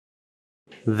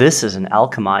This is an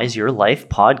Alchemize Your Life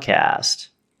podcast.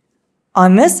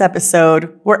 On this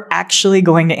episode, we're actually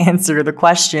going to answer the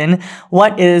question,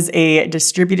 what is a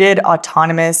distributed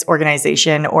autonomous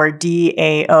organization, or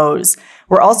DAOs?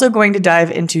 We're also going to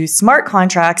dive into smart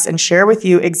contracts and share with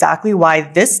you exactly why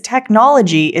this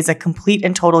technology is a complete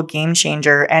and total game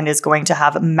changer and is going to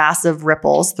have massive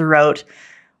ripples throughout,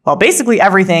 well, basically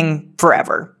everything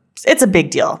forever. It's a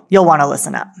big deal. You'll want to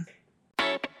listen up.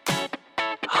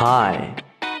 Hi,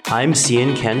 I'm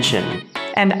Cian Kenshin.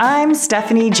 And I'm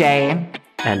Stephanie J.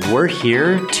 And we're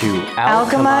here to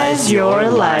Alchemize your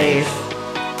life.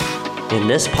 In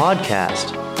this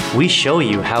podcast, we show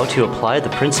you how to apply the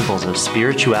principles of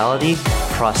spirituality,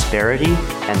 prosperity,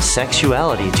 and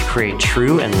sexuality to create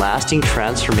true and lasting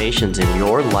transformations in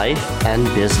your life and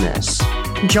business.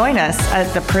 Join us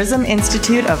at the Prism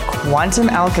Institute of Quantum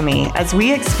Alchemy as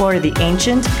we explore the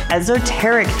ancient,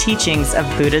 esoteric teachings of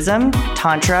Buddhism,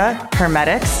 Tantra,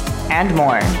 Hermetics, and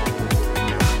more.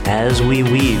 As we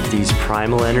weave these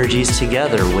primal energies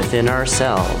together within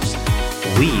ourselves,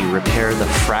 we repair the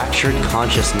fractured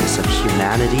consciousness of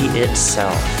humanity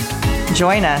itself.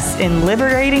 Join us in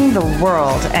liberating the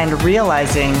world and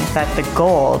realizing that the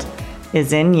gold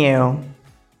is in you.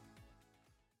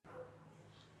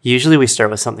 Usually we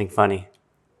start with something funny.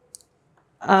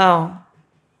 Oh,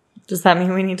 does that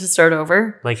mean we need to start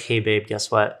over? Like, hey babe,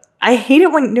 guess what? I hate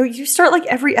it when you start like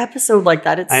every episode like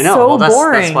that. It's I know. so Well,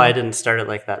 boring. That's why I didn't start it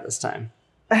like that this time.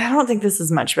 I don't think this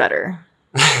is much better.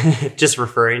 Just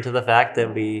referring to the fact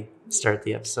that we start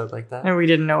the episode like that. And we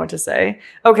didn't know what to say.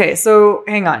 Okay, so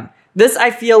hang on. This, I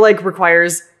feel like,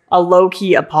 requires a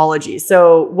low-key apology.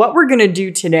 So what we're going to do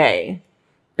today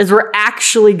is we're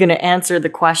actually going to answer the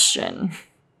question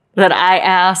that I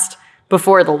asked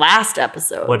before the last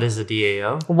episode. What is a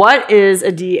DAO? What is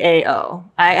a DAO?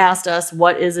 I asked us,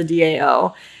 what is a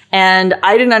DAO? And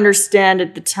I didn't understand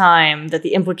at the time that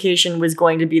the implication was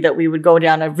going to be that we would go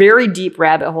down a very deep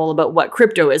rabbit hole about what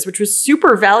crypto is, which was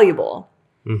super valuable.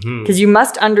 Because you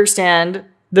must understand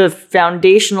the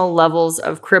foundational levels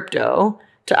of crypto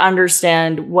to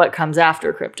understand what comes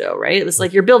after crypto, right? It's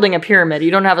like you're building a pyramid.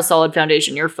 You don't have a solid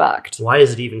foundation. You're fucked. Why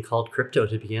is it even called crypto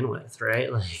to begin with,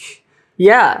 right? Like,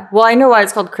 yeah. Well, I know why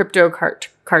it's called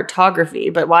cartography,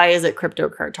 but why is it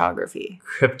cryptocurrency?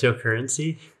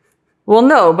 Cryptocurrency? Well,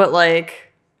 no, but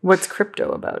like, what's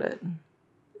crypto about it?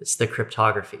 It's the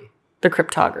cryptography. The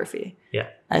cryptography. Yeah.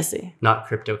 I see. Not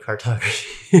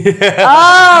cryptocartography.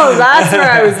 Oh, that's where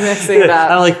I was mixing it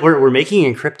up. I'm like, we're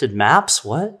making encrypted maps?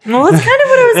 What? Well, that's kind of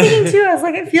what I was thinking too. I was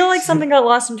like, I feel like something got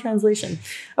lost in translation.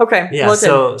 Okay. Yeah,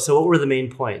 so what were the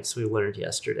main points we learned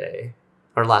yesterday?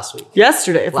 Or last week?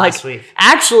 Yesterday. Last week.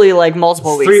 Actually, like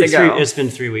multiple weeks ago. It's been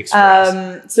 3 weeks for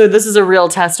us. So this is a real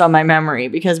test on my memory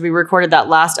because we recorded that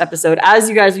last episode. As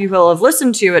you guys who will have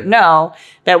listened to it know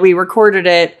that we recorded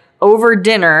it over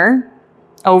dinner,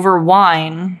 over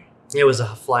wine. It was a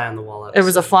fly on the wall episode. It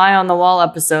was a fly on the wall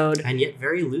episode. And yet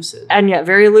very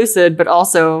lucid. But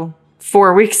also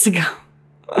 4 weeks ago.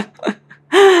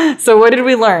 So what did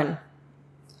we learn?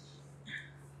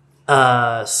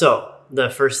 So the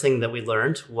first thing that we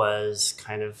learned was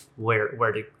kind of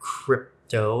where did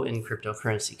crypto and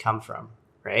cryptocurrency come from,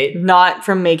 right? Not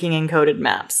from making encoded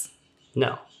maps.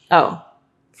 No. Oh.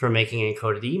 From making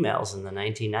encoded emails in the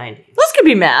 1990s. Those could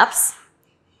be maps.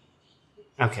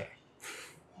 Okay.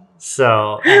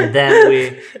 So, and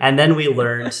then we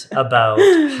learned about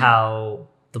how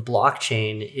the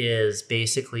blockchain is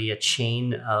basically a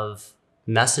chain of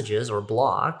messages or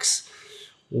blocks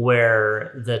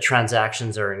where the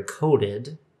transactions are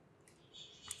encoded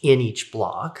in each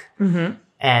block,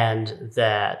 and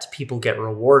that people get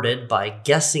rewarded by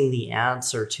guessing the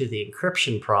answer to the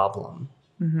encryption problem.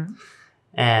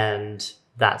 And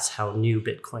that's how new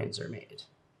Bitcoins are made.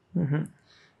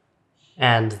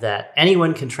 And that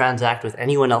anyone can transact with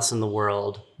anyone else in the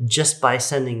world just by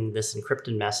sending this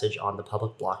encrypted message on the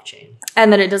public blockchain.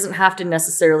 And that it doesn't have to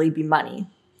necessarily be money.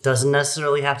 Doesn't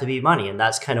necessarily have to be money. And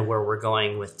that's kind of where we're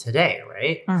going with today,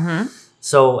 right?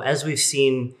 So as we've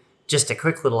seen, just a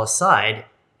quick little aside,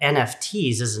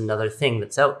 NFTs is another thing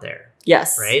that's out there.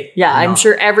 Yes. Right? Yeah, I'm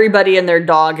sure everybody and their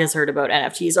dog has heard about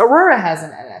NFTs. Aurora has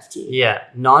an NFT. Yeah,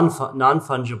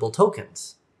 non-fungible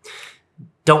tokens.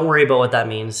 Don't worry about what that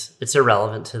means. It's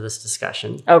irrelevant to this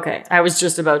discussion. Okay, I was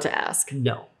just about to ask.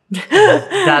 No.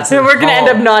 That's so we're going to end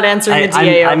up not answering the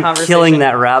DAO I'm conversation. killing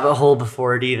that rabbit hole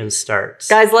before it even starts.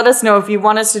 Guys, let us know if you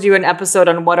want us to do an episode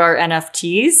on what are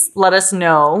NFTs. Let us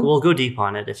know. We'll go deep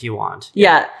on it if you want.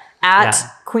 Yeah. At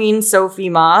Queen Sophie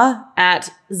Ma,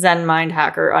 at Zen Mind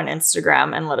Hacker on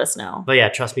Instagram, and let us know. But yeah,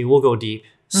 trust me, we'll go deep.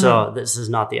 So this is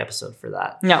not the episode for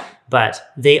that. No.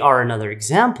 But they are another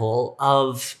example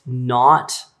of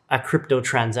not a crypto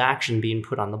transaction being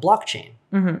put on the blockchain.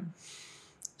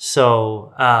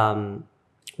 So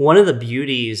one of the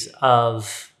beauties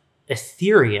of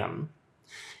Ethereum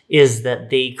is that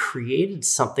they created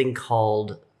something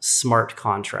called smart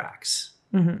contracts.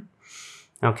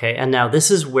 Okay, and now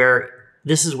this is where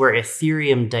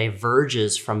Ethereum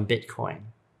diverges from Bitcoin.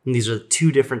 And these are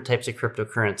two different types of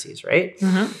cryptocurrencies, right?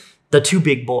 The two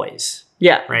big boys.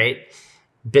 Yeah. Right?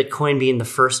 Bitcoin being the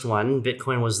first one.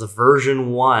 Bitcoin was the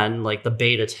version 1, like the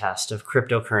beta test of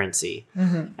cryptocurrency.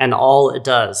 And all it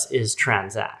does is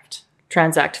transact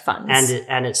funds.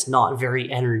 And it's not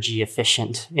very energy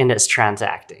efficient in its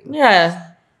transacting. Yeah.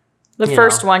 The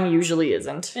first one usually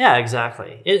isn't. Yeah,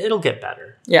 exactly. It'll get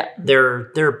better. Yeah.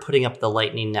 They're putting up the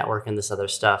Lightning Network and this other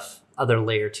stuff, other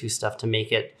layer 2 stuff to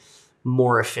make it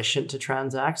more efficient to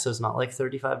transact. So it's not like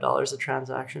 $35 a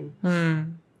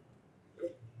transaction.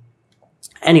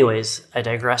 Anyways, I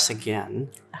digress again.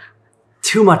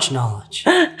 Too much knowledge.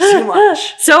 Too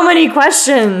much. So many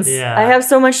questions. Yeah. I have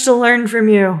so much to learn from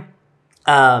you.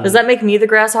 Does that make me the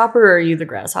grasshopper or are you the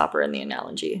grasshopper in the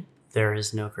analogy? There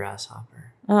is no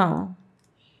grasshopper. Oh.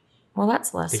 Well,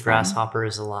 that's less The fun. grasshopper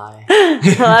is a lie. Well,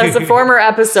 that was a former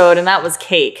episode and that was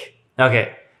cake.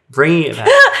 Okay, bringing it back.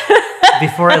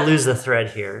 Before I lose the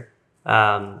thread here.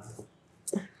 So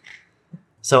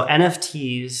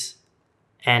NFTs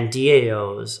and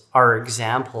DAOs are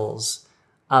examples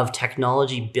of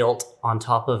technology built on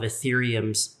top of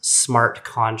Ethereum's smart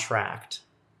contract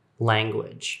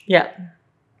language. Yeah.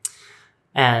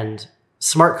 And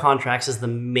smart contracts is the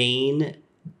main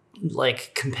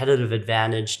like competitive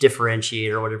advantage,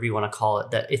 differentiator, whatever you want to call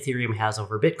it, that Ethereum has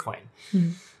over Bitcoin.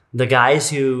 The guys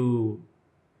who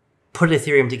put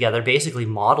Ethereum together basically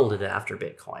modeled it after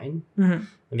Bitcoin and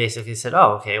basically said,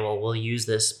 oh, okay, well, we'll use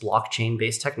this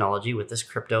blockchain-based technology with this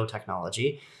crypto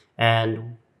technology.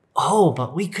 And,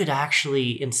 but we could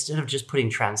actually, instead of just putting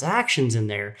transactions in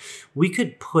there, we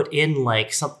could put in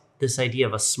like this idea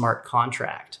of a smart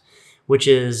contract, which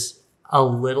is a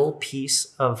little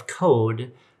piece of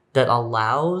code that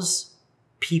allows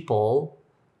people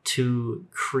to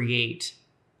create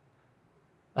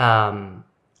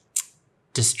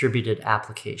distributed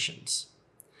applications.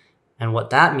 And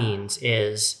what that means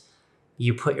is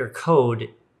you put your code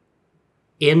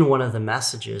in one of the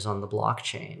messages on the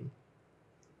blockchain.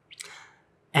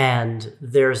 And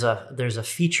there's a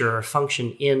feature or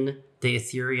function in the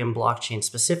Ethereum blockchain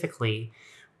specifically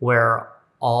where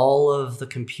all of the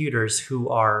computers who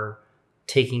are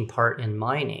taking part in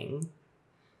mining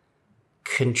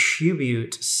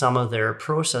contribute some of their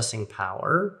processing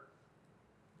power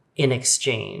in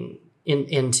exchange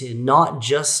into not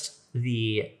just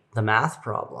the math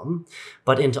problem,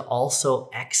 but into also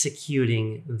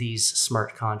executing these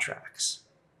smart contracts.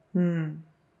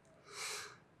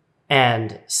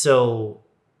 And so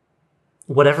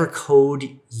whatever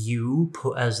code you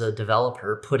put as a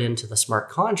developer put into the smart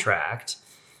contract,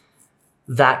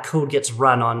 that code gets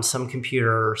run on some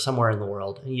computer somewhere in the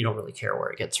world, and you don't really care where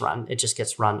it gets run. It just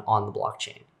gets run on the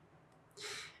blockchain.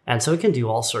 And so it can do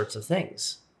all sorts of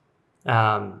things.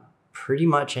 Pretty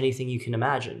much anything you can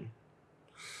imagine.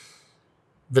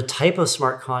 The type of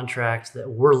smart contract that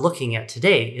we're looking at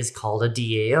today is called a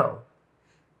DAO.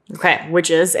 Okay, which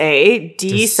is a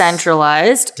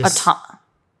decentralized,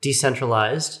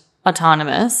 decentralized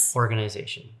autonomous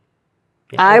organization.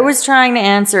 Yeah. I was trying to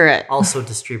answer it. Also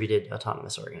distributed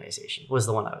autonomous organization was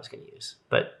the one I was going to use.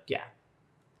 But yeah,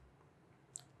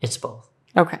 it's both.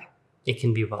 Okay. It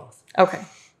can be both. Okay.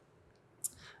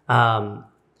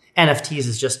 NFTs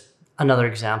is just another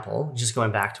example, just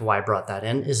going back to why I brought that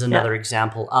in, is another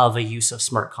example of a use of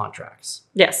smart contracts.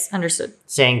 Yes, understood.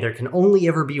 Saying there can only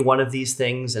ever be one of these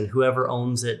things and whoever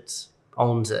owns it,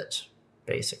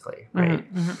 basically, right?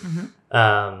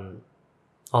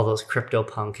 All those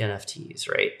CryptoPunk NFTs,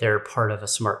 right? They're part of a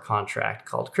smart contract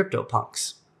called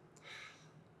CryptoPunks.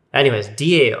 Anyways,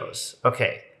 DAOs.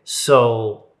 Okay,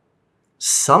 so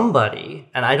somebody,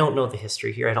 and I don't know the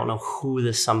history here, I don't know who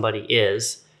this somebody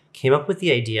is, came up with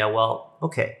the idea, well,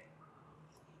 okay,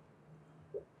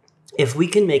 if we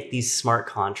can make these smart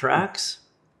contracts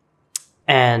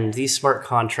and these smart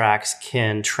contracts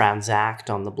can transact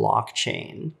on the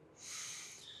blockchain,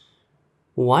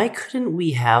 why couldn't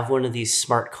we have one of these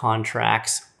smart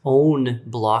contracts own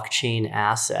blockchain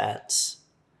assets?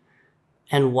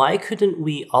 And why couldn't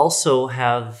we also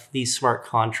have these smart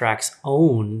contracts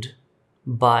owned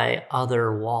by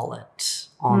other wallets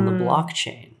on the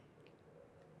blockchain?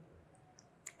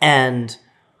 And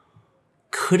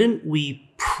couldn't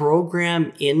we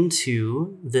program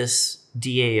into this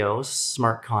DAO,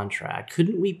 smart contract,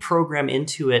 couldn't we program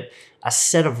into it a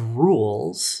set of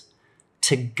rules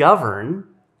to govern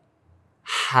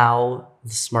how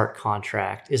the smart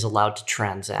contract is allowed to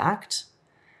transact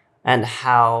and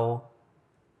how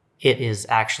it is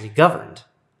actually governed?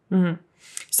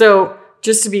 So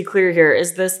just to be clear here,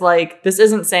 is this like, this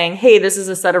isn't saying, hey, this is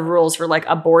a set of rules for like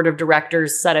a board of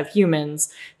directors set of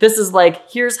humans. This is like,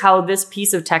 here's how this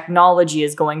piece of technology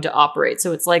is going to operate.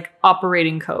 So it's like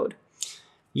operating code.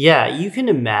 Yeah, you can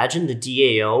imagine the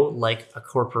DAO like a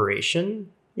corporation.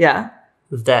 Yeah.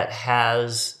 That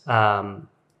has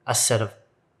a set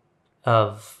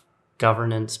of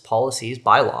governance policies,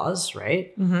 bylaws,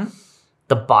 right?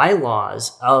 The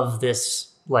bylaws of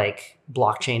this like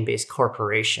blockchain-based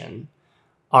corporation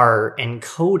are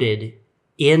encoded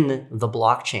in the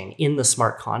blockchain, in the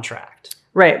smart contract.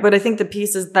 Right. But I think the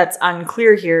piece that's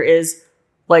unclear here is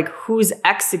like who's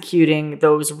executing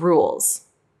those rules?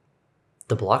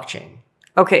 The blockchain.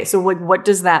 Okay. So like, what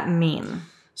does that mean?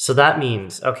 So that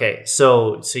means, okay,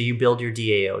 so you build your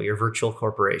DAO, your virtual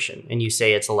corporation, and you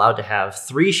say it's allowed to have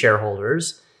 3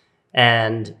 shareholders,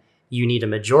 and you need a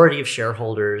majority of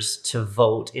shareholders to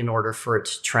vote in order for it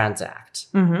to transact.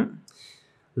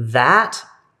 That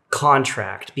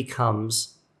contract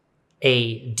becomes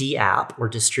a DApp or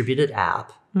distributed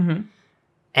app,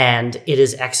 and it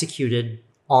is executed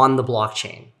on the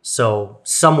blockchain. So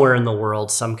somewhere in the world,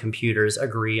 some computers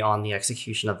agree on the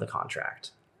execution of the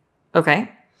contract.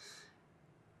 Okay.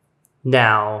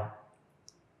 Now,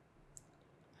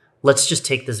 let's just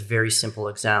take this very simple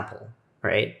example,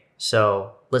 right?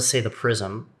 So let's say the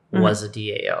Prism was a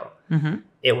DAO.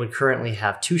 It would currently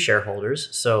have 2 shareholders.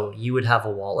 So you would have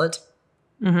a wallet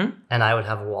and I would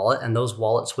have a wallet, and those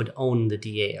wallets would own the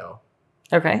DAO.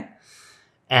 Okay.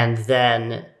 And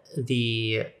then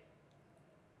the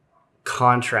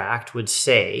contract would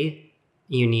say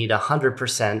you need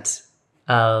 100%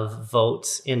 of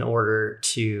votes in order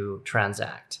to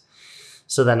transact.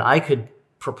 So then I could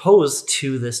propose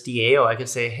to this DAO, I could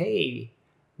say, hey,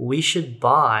 we should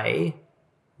buy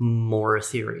more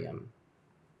Ethereum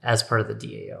as part of the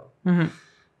DAO.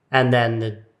 And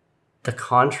then the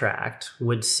contract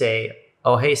would say,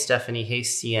 oh, hey, Stephanie, hey,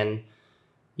 Cian,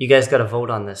 you guys got to vote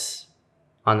on this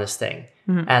thing.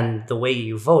 And the way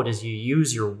you vote is you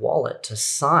use your wallet to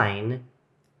sign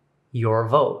your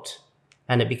vote,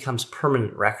 and it becomes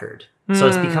permanent record. So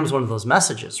it becomes one of those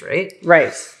messages, right?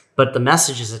 Right. But the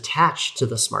message is attached to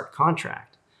the smart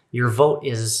contract. Your vote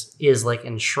is like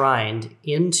enshrined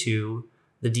into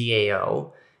the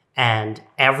DAO, and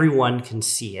everyone can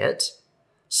see it.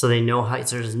 So they know how,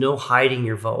 so there's no hiding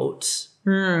your votes.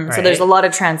 Right? So there's a lot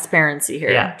of transparency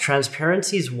here. Yeah,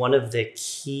 transparency is one of the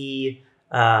key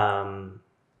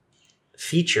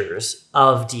features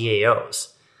of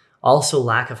DAOs. Also,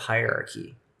 lack of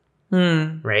hierarchy,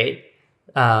 right?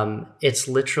 It's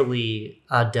literally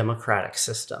a democratic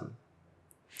system.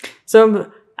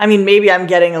 So, I mean, maybe I'm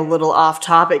getting a little off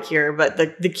topic here, but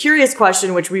the curious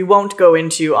question, which we won't go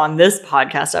into on this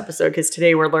podcast episode, because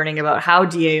today we're learning about how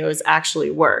DAOs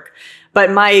actually work.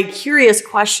 But my curious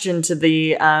question to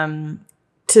the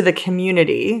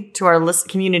community, to our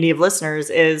community of listeners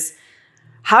is,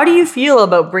 how do you feel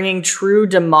about bringing true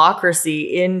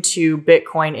democracy into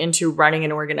Bitcoin, into running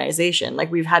an organization?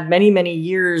 Like, we've had many, many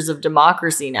years of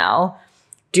democracy now.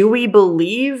 Do we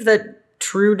believe that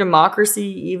true democracy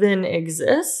even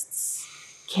exists?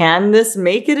 Can this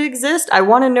make it exist? I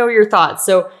want to know your thoughts.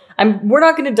 So we're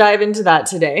not going to dive into that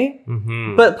today,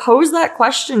 but pose that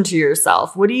question to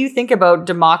yourself. What do you think about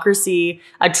democracy,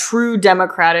 a true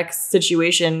democratic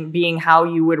situation being how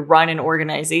you would run an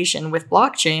organization with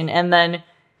blockchain? And then,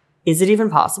 is it even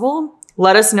possible?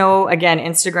 Let us know. Again,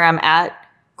 Instagram at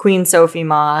Queen Sophie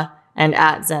Ma and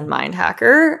at Zen Mind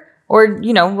Hacker, or,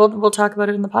 we'll talk about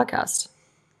it in the podcast.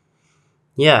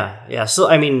 Yeah. So,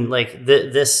 I mean, like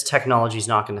this technology is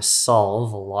not going to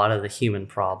solve a lot of the human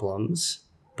problems,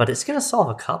 but it's going to solve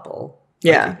a couple.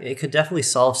 Yeah. Like, it could definitely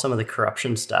solve some of the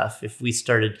corruption stuff if we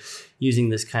started using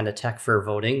this kind of tech for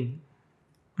voting.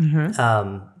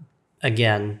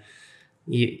 Again,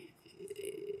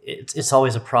 it's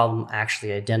always a problem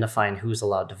actually identifying who's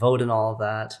allowed to vote and all of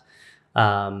that.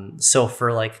 So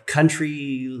for like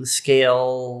country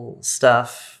scale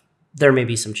stuff, there may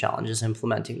be some challenges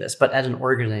implementing this, but at an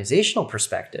organizational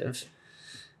perspective,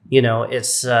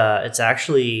 it's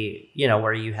actually,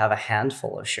 where you have a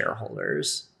handful of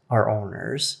shareholders or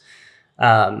owners,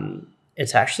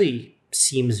 it actually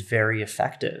seems very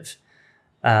effective.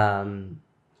 Some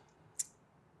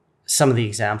of the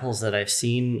examples that I've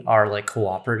seen are like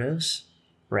cooperatives,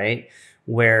 right?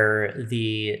 Where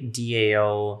the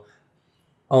DAO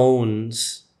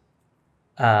owns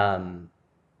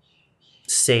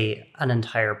say an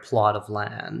entire plot of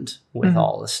land with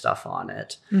all this stuff on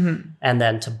it. Mm-hmm. And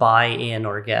then to buy in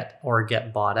or get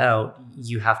bought out,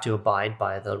 you have to abide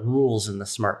by the rules in the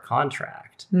smart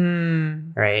contract.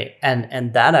 Right?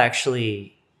 And that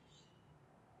actually,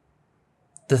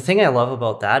 the thing I love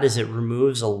about that is it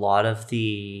removes a lot of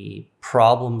the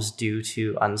problems due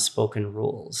to unspoken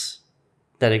rules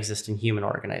that exist in human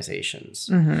organizations,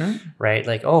 right?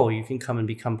 Like, oh, you can come and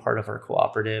become part of our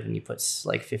cooperative and you put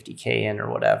like 50K in or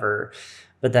whatever.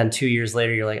 But then 2 years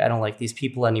later, you're like, I don't like these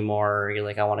people anymore. Or you're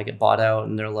like, I want to get bought out.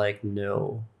 And they're like,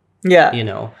 no. Yeah. You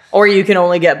know, or you can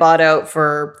only get bought out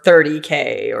for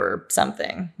 30K or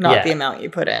something, not the amount you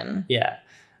put in. Yeah.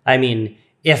 I mean,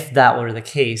 if that were the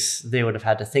case, they would have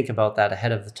had to think about that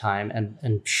ahead of the time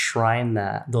and shrine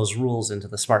those rules into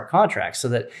the smart contract so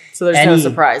there's no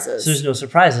surprises. So there's no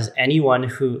surprises. Anyone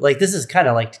who, like, this is kind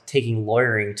of like taking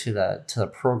lawyering to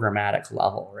the programmatic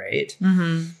level, right?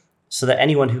 So that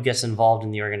anyone who gets involved in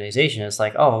the organization is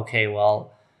like, oh, okay,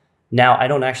 well, now I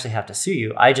don't actually have to sue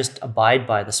you. I just abide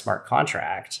by the smart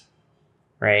contract,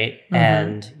 right?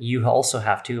 And you also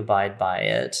have to abide by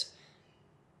it,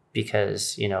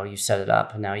 because, you know, you set it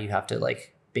up and now you have to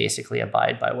like basically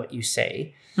abide by what you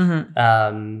say.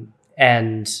 And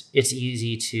it's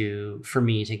easy for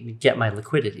me to get my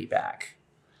liquidity back.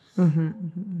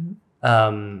 One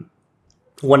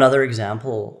other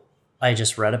example I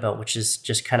just read about, which is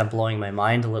just kind of blowing my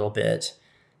mind a little bit,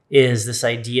 is this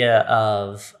idea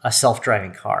of a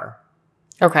self-driving car.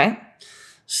 Okay.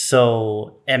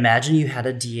 So imagine you had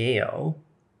a DAO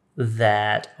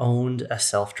that owned a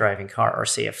self-driving car, or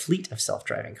say a fleet of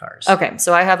self-driving cars. Okay,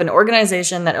 so I have an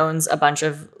organization that owns a bunch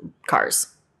of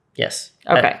cars. Yes.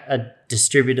 Okay. A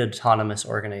distributed autonomous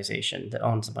organization that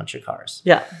owns a bunch of cars.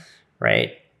 Yeah.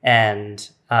 Right. And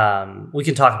we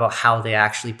can talk about how they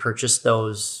actually purchased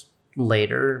those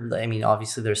later. I mean,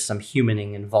 obviously there's some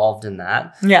humaning involved in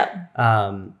that. Yeah.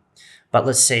 But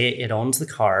let's say it owns the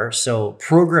car. So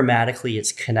programmatically,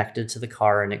 it's connected to the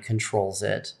car and it controls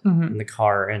it. And the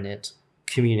car and it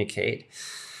communicate.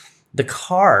 The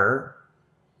car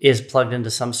is plugged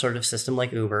into some sort of system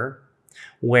like Uber,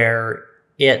 where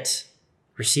it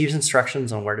receives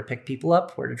instructions on where to pick people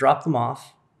up, where to drop them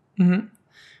off.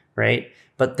 Right?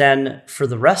 But then for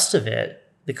the rest of it,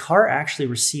 the car actually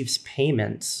receives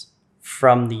payments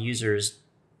from the users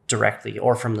directly,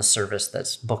 or from the service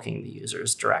that's booking the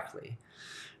users directly,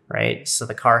 right? So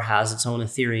the car has its own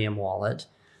Ethereum wallet.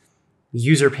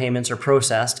 User payments are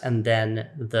processed, and then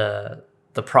the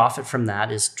profit from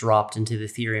that is dropped into the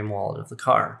Ethereum wallet of the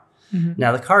car.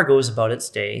 Now the car goes about its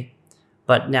day,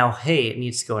 but now, hey, it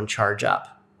needs to go and charge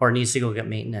up, or it needs to go get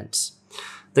maintenance.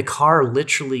 The car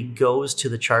literally goes to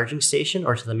the charging station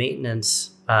or to the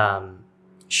maintenance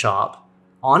shop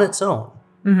on its own.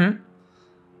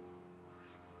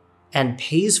 And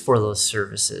pays for those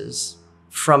services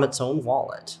from its own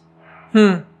wallet.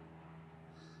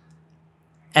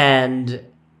 And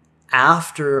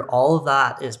after all of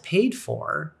that is paid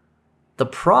for, the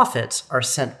profits are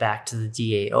sent back to the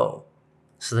DAO.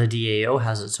 So the DAO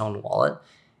has its own wallet.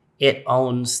 It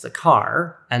owns the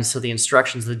car. And so the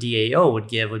instructions the DAO would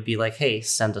give would be like, hey,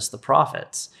 send us the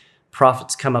profits.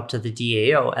 Profits come up to the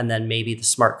DAO. And then maybe the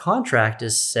smart contract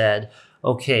is said,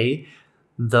 okay,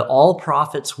 all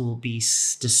profits will be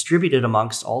distributed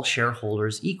amongst all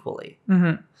shareholders equally.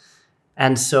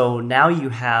 And so now you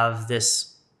have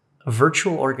this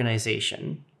virtual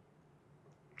organization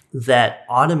that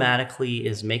automatically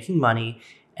is making money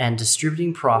and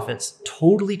distributing profits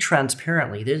totally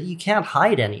transparently. You can't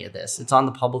hide any of this. It's on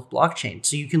the public blockchain.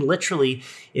 So you can literally,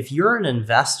 if you're an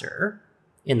investor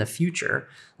in the future,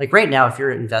 like right now, if you're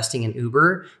investing in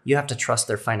Uber, you have to trust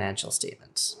their financial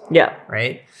statements. Yeah.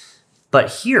 Right? But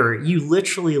here, you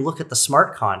literally look at the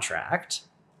smart contract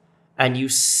and you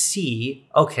see,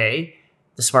 okay,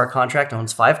 the smart contract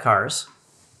owns 5 cars.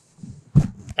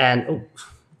 And,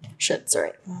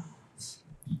 sorry.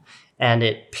 And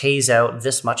it pays out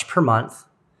this much per month.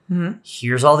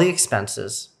 Here's all the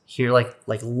expenses. Here, like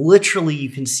literally, you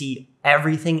can see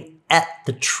everything at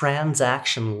the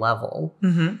transaction level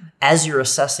as you're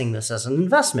assessing this as an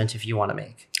investment if you want to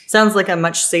make. Sounds like a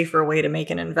much safer way to make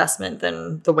an investment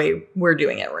than the way we're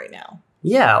doing it right now.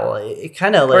 Yeah, well, it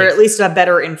kind of like... Or at least a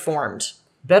better informed.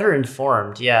 Better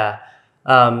informed, yeah.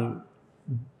 The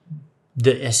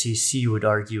SEC would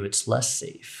argue it's less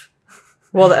safe.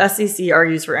 Well, the SEC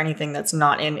argues for anything that's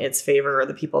not in its favor or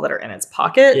the people that are in its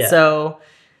pocket. Yeah. So,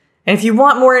 and if you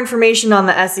want more information on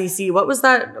the SEC, what was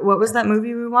that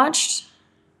movie we watched?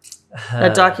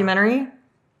 That documentary?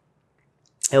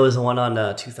 It was the one on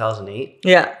 2008.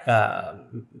 Yeah.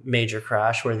 Major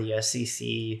crash where the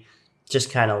SEC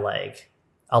just kind of like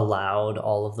allowed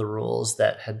all of the rules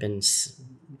that had been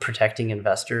protecting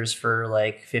investors for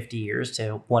like 50 years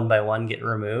to one by one get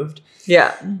removed.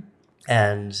 Yeah.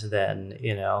 And then,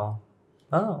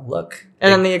 oh, look.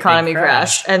 And then the economy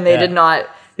crashed, and they did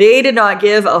not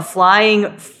give a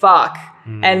flying fuck.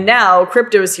 And now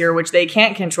crypto's here, which they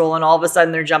can't control, and all of a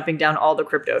sudden they're jumping down all the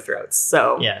crypto throats.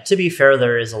 So yeah, to be fair,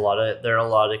 there are a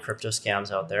lot of crypto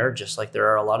scams out there, just like there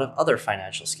are a lot of other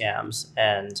financial scams.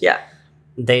 And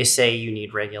they say you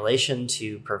need regulation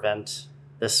to prevent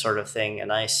this sort of thing.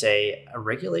 And I say a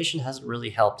regulation hasn't really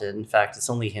helped it. In fact, it's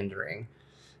only hindering.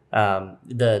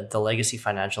 The legacy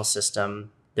financial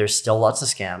system, there's still lots of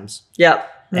scams. Yeah.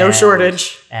 No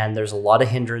shortage. And there's a lot of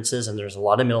hindrances, and there's a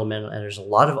lot of middlemen, and there's a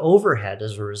lot of overhead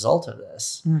as a result of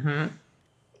this. Mm-hmm.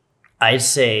 I'd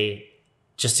say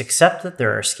just accept that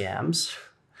there are scams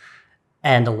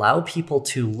and allow people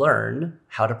to learn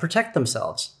how to protect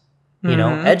themselves.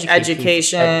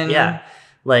 Education.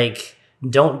 Like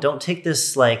don't take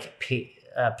this like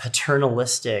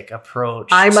paternalistic approach.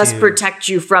 I must protect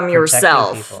you from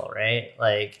yourself. People, right?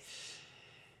 Like,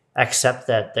 accept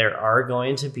that there are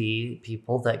going to be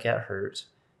people that get hurt.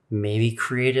 Maybe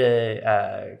create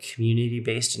a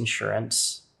community-based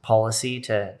insurance policy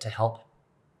to help,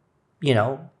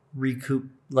 recoup,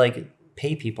 like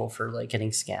pay people for like getting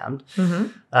scammed.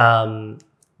 Mm-hmm.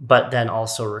 But then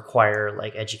also require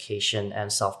like education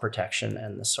and self-protection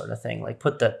and this sort of thing. Like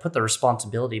put the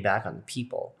responsibility back on the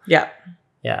people. Yeah.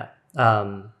 Yeah.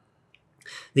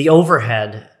 The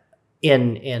overhead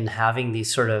in having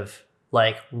these sort of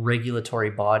like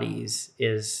regulatory bodies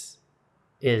is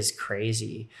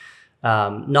crazy.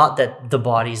 Not that the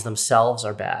bodies themselves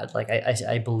are bad. Like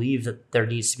I believe that there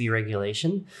needs to be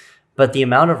regulation, but the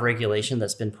amount of regulation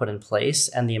that's been put in place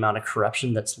and the amount of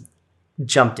corruption that's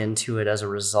jumped into it as a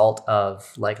result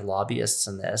of like lobbyists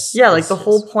and this. Yeah, like the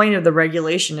whole point of the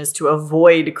regulation is to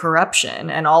avoid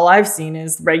corruption. And all I've seen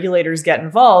is regulators get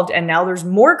involved, and now there's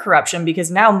more corruption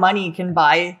because now money can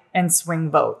buy and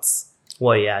swing votes.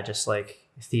 Well, yeah, just like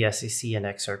the SEC and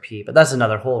XRP, but that's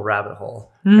another whole rabbit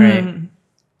hole, right?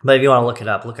 But if you want to look it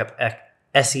up, look up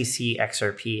SEC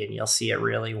XRP and you'll see a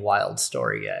really wild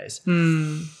story, guys.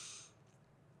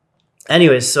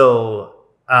 Anyways, so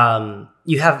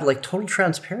you have like total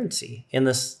transparency in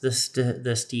this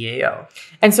DAO.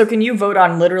 And so can you vote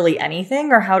on literally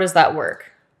anything, or how does that work?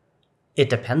 It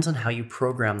depends on how you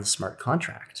program the smart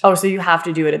contract. Oh, so you have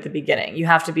to do it at the beginning. You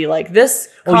have to be like, this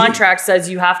contract says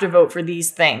you have to vote for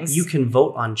these things. You can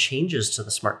vote on changes to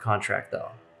the smart contract,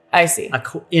 though. I see.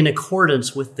 In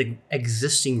accordance with the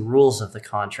existing rules of the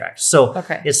contract. So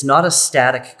It's not a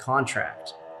static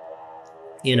contract.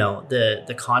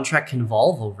 The contract can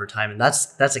evolve over time, and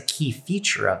that's a key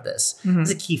feature of this. Mm-hmm.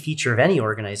 It's a key feature of any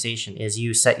organization is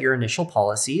you set your initial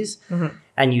policies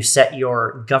and you set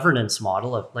your governance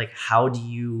model of like, how do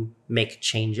you make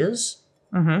changes?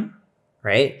 Mm-hmm.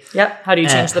 Right? Yep. How do you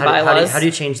change the bylaws? How do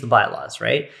you change the bylaws,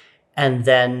 right? And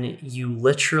then you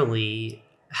literally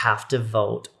have to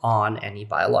vote on any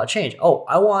bylaw change. Oh,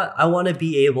 I want to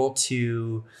be able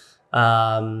to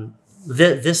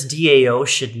this DAO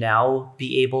should now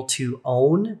be able to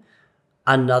own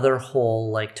another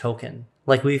whole like token.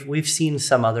 Like we've seen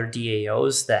some other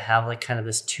DAOs that have like kind of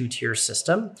this 2-tier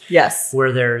system. Yes.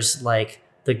 Where there's like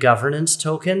the governance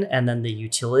token and then the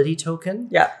utility token.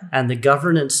 Yeah. And the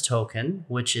governance token,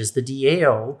 which is the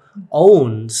DAO,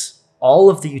 owns all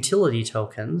of the utility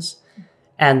tokens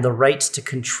and the rights to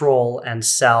control and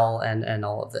sell and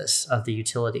all of this of the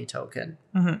utility token.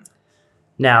 Mm-hmm.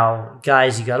 Now,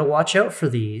 guys, you got to watch out for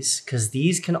these because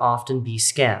these can often be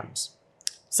scams.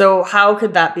 So how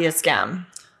could that be a scam?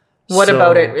 What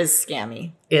about it is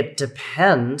scammy? It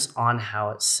depends on how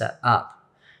it's set up.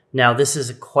 Now, this is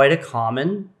quite a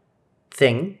common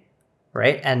thing,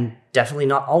 right? And definitely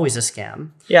not always a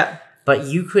scam. Yeah. But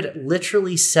you could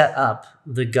literally set up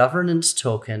the governance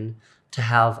token to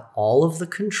have all of the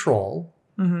control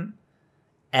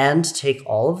and take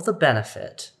all of the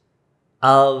benefit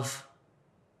of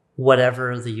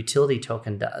whatever the utility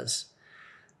token does,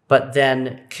 but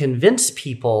then convince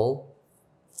people,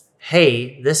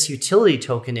 hey, this utility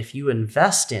token, if you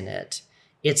invest in it,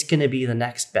 it's going to be the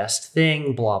next best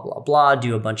thing, blah, blah, blah,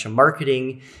 do a bunch of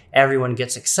marketing, everyone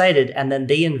gets excited, and then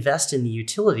they invest in the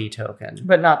utility token.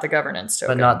 But not the governance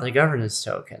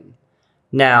token.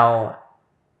 Now,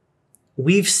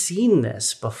 we've seen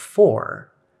this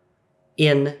before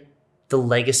in the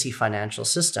legacy financial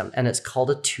system, and it's called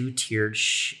a 2-tiered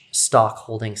stock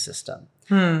holding system.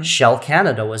 Shell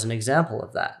Canada was an example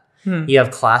of that. You have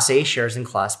Class A shares and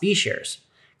Class B shares.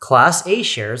 Class A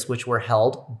shares, which were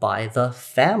held by the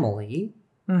family,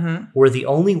 were the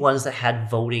only ones that had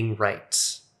voting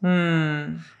rights.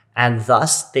 And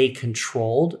thus they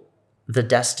controlled the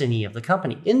destiny of the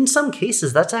company. In some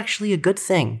cases, that's actually a good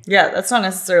thing. Yeah, that's not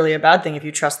necessarily a bad thing if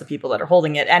you trust the people that are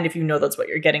holding it and if you know that's what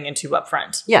you're getting into up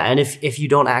front. Yeah, and if you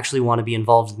don't actually want to be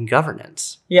involved in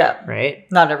governance. Yeah. Right?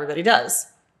 Not everybody does.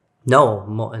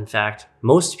 No, in fact,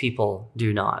 most people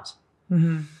do not.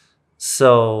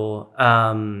 So,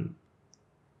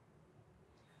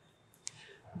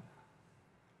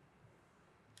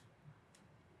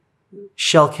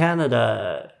 Shell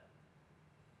Canada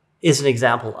is an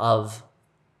example of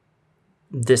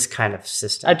this kind of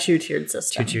system. A two-tiered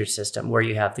system. Two-tiered system where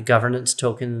you have the governance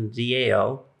token, the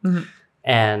DAO,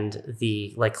 and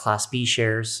the like Class B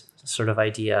shares sort of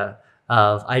idea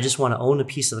of I just want to own a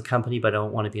piece of the company, but I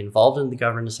don't want to be involved in the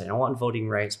governance. I don't want voting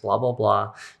rights, blah, blah,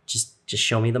 blah. Just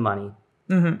show me the money.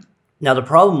 Now, the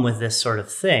problem with this sort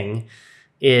of thing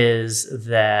is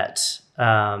that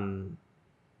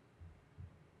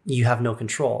you have no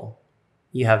control.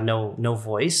 You have no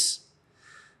voice.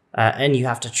 And you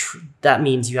have to, that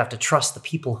means you have to trust the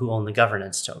people who own the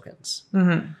governance tokens.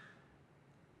 And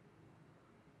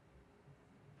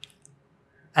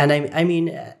I mean,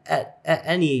 at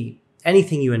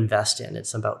anything you invest in,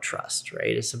 it's about trust,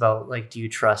 right? It's about like, do you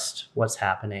trust what's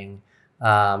happening?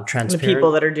 The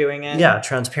people that are doing it. Yeah,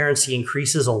 transparency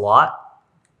increases a lot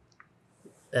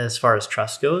as far as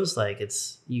trust goes. Like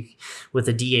with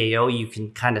a DAO, you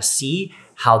can kind of see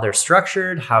how they're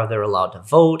structured, how they're allowed to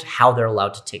vote, how they're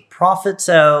allowed to take profits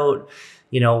out.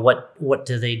 You know, what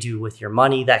do they do with your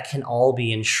money? That can all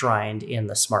be enshrined in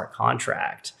the smart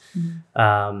contract.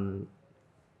 And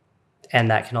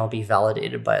that can all be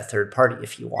validated by a third party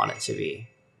if you want it to be,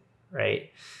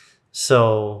 right?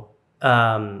 So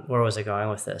where was I going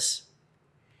with this?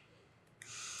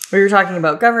 We were talking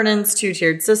about governance,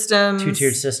 two-tiered systems.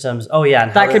 Two-tiered systems. Oh, yeah.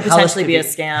 And that could potentially be a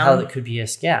scam. How it could be a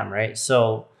scam, right?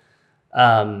 So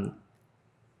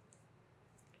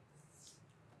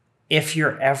if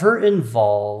you're ever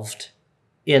involved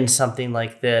in something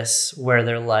like this where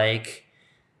they're like,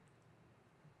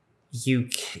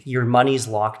 your money's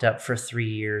locked up for 3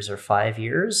 years or 5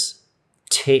 years,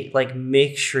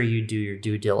 make sure you do your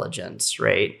due diligence,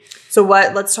 right? So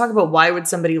let's talk about why would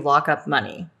somebody lock up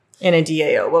money in a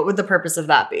DAO? What would the purpose of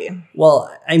that be?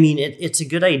 Well, I mean, it's a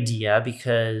good idea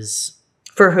because...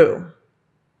 For who?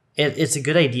 It's a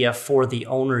good idea for the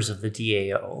owners of the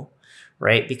DAO,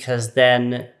 right? Because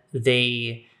then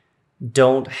they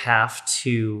don't have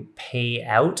to pay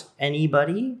out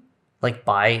anybody, like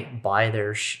buy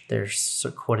their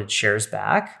quoted shares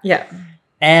back. Yeah.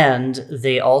 And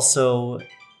they also,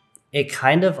 it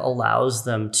kind of allows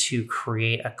them to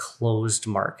create a closed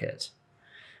market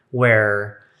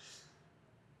where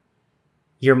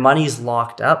your money's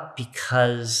locked up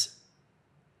because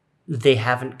they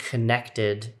haven't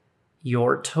connected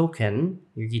your token,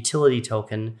 your utility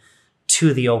token,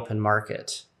 to the open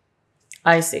market.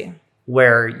 I see.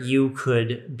 Where you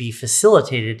could be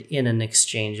facilitated in an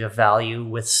exchange of value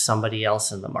with somebody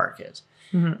else in the market.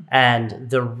 And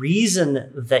the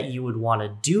reason that you would want to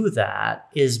do that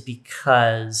is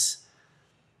because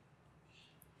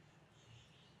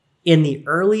in the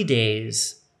early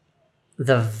days,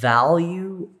 the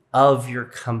value of your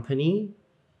company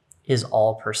is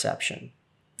all perception.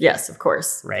 Yes, of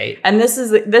course. Right. And this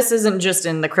isn't just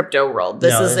in the crypto world.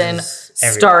 This is in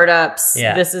startups.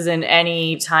 Yeah. This is in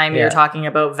any time you're talking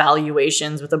about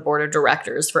valuations with a board of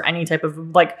directors for any type of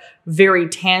like very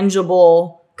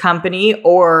tangible company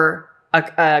or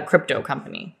a crypto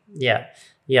company. Yeah.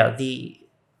 Yeah. The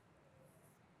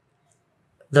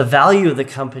value of the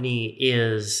company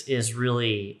is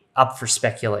really up for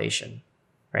speculation,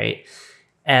 right?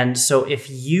 And so if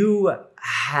you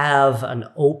have an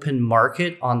open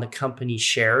market on the company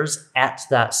shares at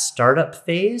that startup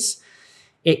phase,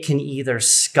 it can either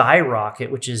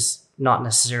skyrocket, which is not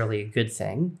necessarily a good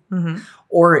thing,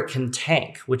 or it can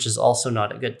tank, which is also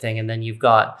not a good thing. And then you've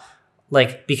got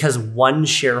like, because one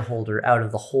shareholder out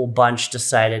of the whole bunch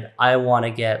decided, I want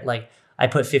to get like, I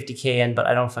put 50K in, but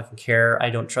I don't fucking care. I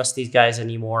don't trust these guys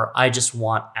anymore. I just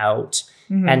want out,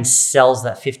 and sells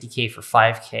that 50K for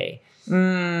 5K.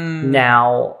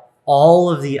 Now, all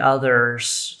of the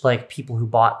others, like people who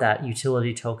bought that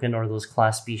utility token or those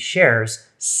Class B shares,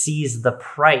 sees the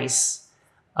price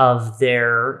of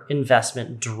their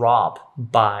investment drop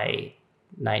by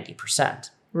 90%.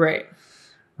 Right.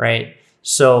 Right.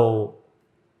 So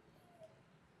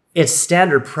it's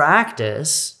standard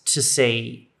practice to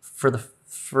say for the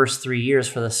first 3 years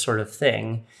for this sort of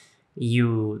thing,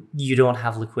 you don't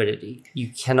have liquidity. You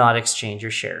cannot exchange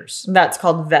your shares. That's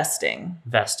called vesting.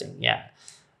 Vesting, yeah.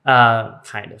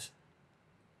 Kind of.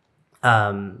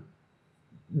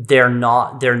 they're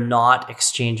not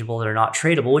exchangeable, they're not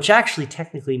tradable, which actually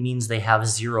technically means they have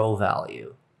zero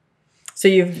value. So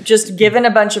you've just given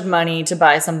a bunch of money to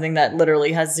buy something that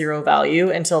literally has zero value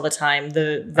until the time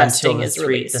the vesting is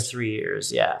released. The 3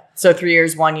 years, yeah. So 3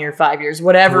 years, 1 year, 5 years,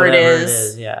 whatever it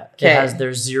is. Yeah. Okay.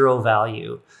 There's zero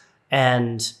value.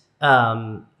 And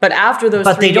but after those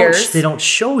 3 years, they don't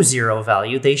show zero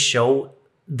value. They show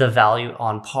the value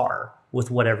on par with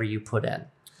whatever you put in.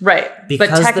 Right. But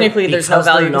technically there's no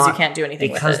value because you can't do anything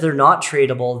with it. Because they're not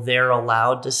tradable, they're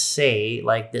allowed to say,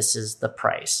 like, this is the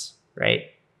price, right?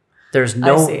 There's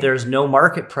no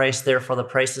market price, therefore the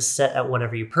price is set at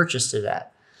whatever you purchased it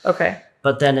at. Okay.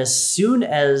 But then as soon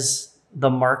as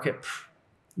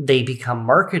they become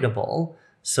marketable,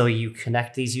 so you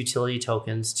connect these utility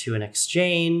tokens to an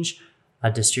exchange,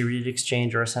 a distributed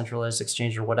exchange or a centralized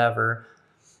exchange or whatever,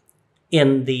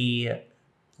 in the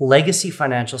legacy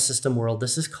financial system world,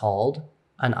 this is called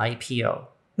an IPO,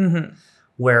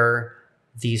 where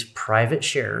these private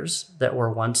shares that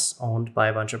were once owned by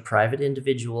a bunch of private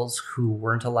individuals who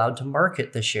weren't allowed to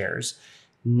market the shares,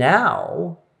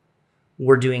 now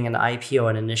we're doing an IPO,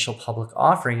 an initial public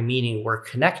offering, meaning we're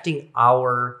connecting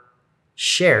our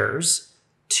shares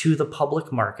to the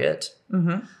public market.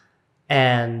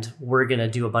 And we're going to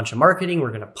do a bunch of marketing. We're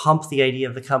going to pump the idea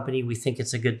of the company. We think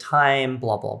it's a good time,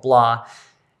 blah, blah, blah.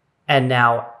 And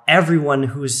now everyone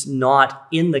who's not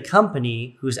in the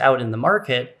company, who's out in the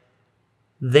market,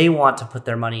 they want to put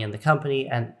their money in the company,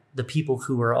 and the people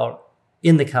who are all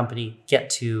in the company get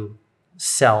to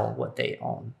sell what they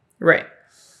own. Right.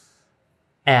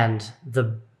 And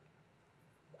the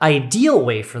ideal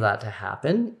way for that to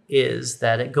happen is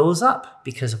that it goes up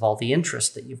because of all the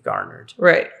interest that you've garnered.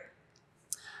 Right.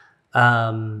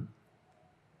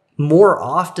 More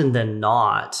often than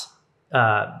not,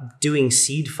 doing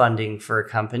seed funding for a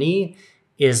company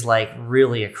is like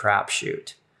really a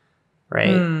crapshoot.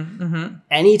 Right?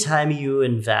 Anytime you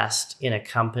invest in a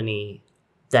company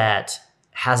that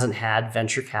hasn't had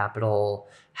venture capital,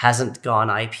 hasn't gone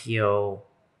IPO,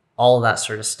 all that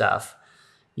sort of stuff,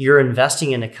 you're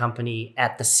investing in a company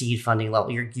at the seed funding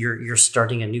level. You're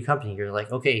starting a new company. You're like,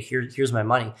 okay, here's my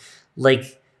money.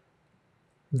 Like,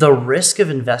 the risk of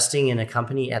investing in a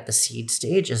company at the seed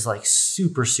stage is like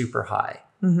super, super high.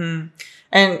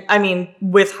 And I mean,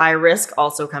 with high risk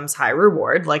also comes high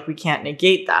reward. Like, we can't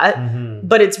negate that.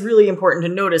 But it's really important to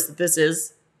notice that this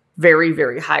is very,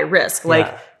 very high risk.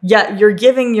 Like, yeah, you're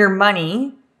giving your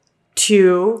money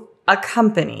to a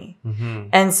company.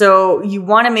 And so you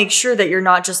want to make sure that you're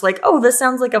not just like, oh, this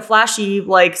sounds like a flashy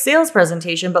like sales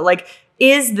presentation, but like,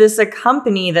 is this a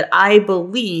company that I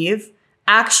believe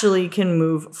actually can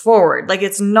move forward? Like,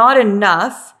 it's not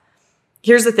enough.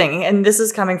 Here's the thing, and this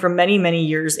is coming from many, many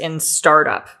years in the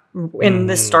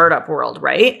startup world,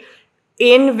 right?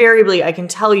 Invariably, I can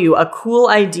tell you, a cool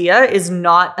idea is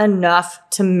not enough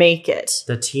to make it.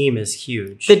 The team is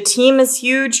huge.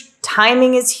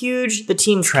 Timing is huge. The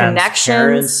team's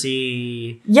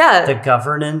transparency. Yeah. The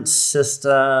governance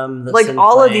system. That's like in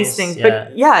all place. Of these things. Yeah.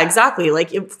 But yeah, exactly.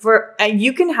 Like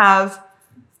you can have,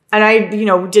 and I,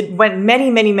 went many,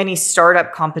 many, many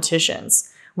startup competitions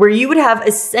where you would have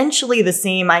essentially the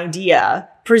same idea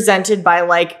presented by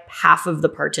like half of the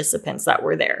participants that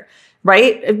were there,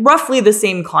 right? Roughly the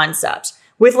same concept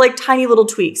with like tiny little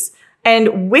tweaks.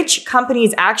 And which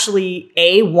companies actually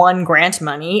A, won grant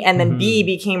money and then B,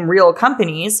 became real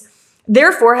companies,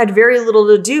 therefore had very little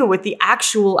to do with the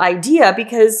actual idea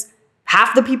because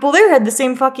half the people there had the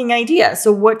same fucking idea.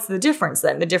 So what's the difference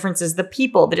then? The difference is the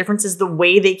people. The difference is the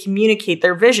way they communicate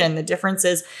their vision. The difference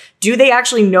is, do they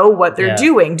actually know what they're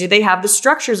doing? Do they have the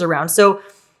structures around? So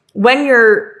when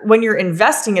you're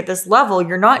investing at this level,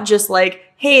 you're not just like,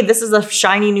 hey, this is a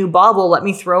shiny new bauble. Let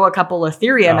me throw a couple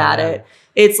Ethereum at it.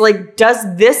 It's like,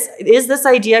 is this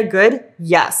idea good?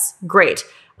 Yes. Great.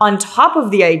 On top of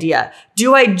the idea,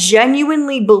 do I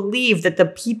genuinely believe that the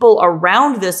people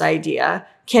around this idea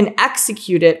can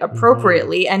execute it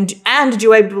appropriately? And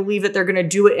do I believe that they're going to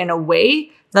do it in a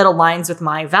way that aligns with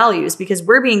my values? Because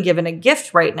we're being given a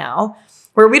gift right now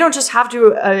where we don't just have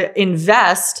to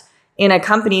invest in a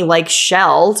company like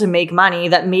Shell to make money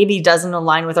that maybe doesn't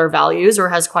align with our values or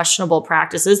has questionable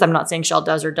practices. I'm not saying Shell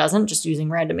does or doesn't, just using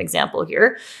random example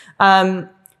here.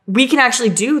 We can actually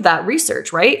do that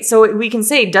research, right? So we can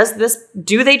say,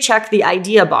 do they check the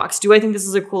idea box? Do I think this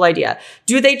is a cool idea?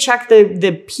 Do they check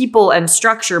the people and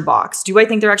structure box? Do I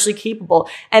think they're actually capable?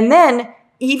 And then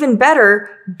even better,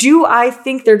 do I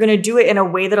think they're going to do it in a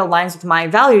way that aligns with my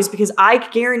values? Because I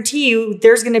guarantee you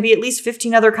there's going to be at least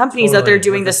 15 other companies out there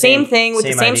doing the same thing with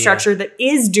the same structure that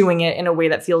is doing it in a way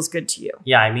that feels good to you.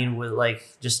 Yeah, I mean, with like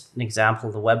just an example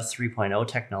of the Web 3.0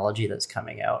 technology that's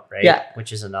coming out, right? Yeah.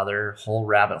 Which is another whole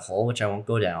rabbit hole, which I won't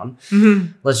go down.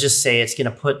 Mm-hmm. Let's just say it's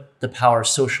going to put the power of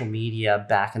social media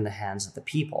back in the hands of the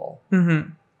people.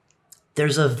 Mm-hmm.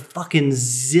 There's a fucking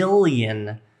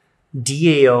zillion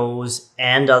DAOs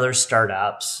and other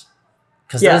startups,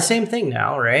 because they're the same thing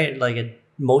now, right? Like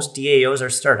most DAOs are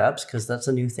startups because that's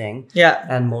a new thing. Yeah.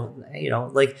 And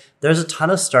like there's a ton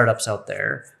of startups out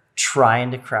there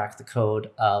trying to crack the code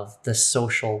of the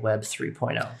social Web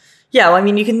 3.0. Yeah, well, I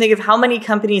mean, you can think of how many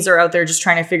companies are out there just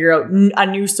trying to figure out a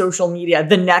new social media,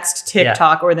 the next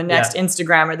TikTok or the next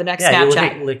Instagram or the next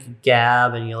Snapchat. You look at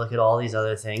Gab and you look at all these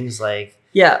other things like...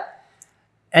 Yeah.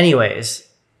 Anyways,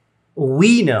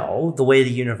 we know the way the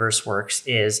universe works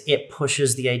is it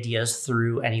pushes the ideas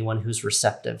through anyone who's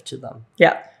receptive to them.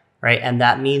 Yeah. Right. And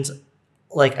that means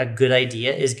like a good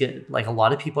idea is good. Like a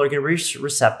lot of people are going to be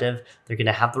receptive. They're going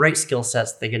to have the right skill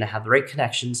sets. They're going to have the right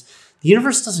connections. The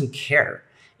universe doesn't care.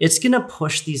 It's going to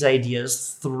push these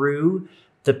ideas through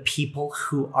the people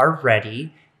who are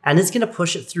ready. And it's going to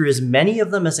push it through as many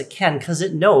of them as it can because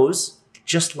it knows,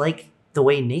 just like the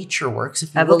way nature works.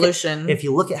 Evolution. If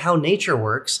you look at how nature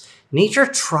works, nature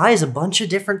tries a bunch of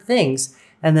different things,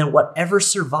 and then whatever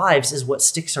survives is what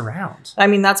sticks around. I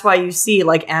mean, that's why you see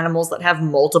like animals that have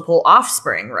multiple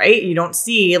offspring, right? You don't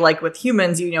see like with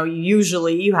humans,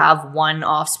 usually you have one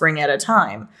offspring at a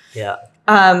time. Yeah.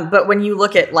 But when you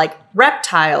look at like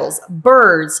reptiles,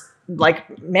 birds, like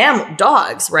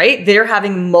dogs, right? They're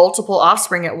having multiple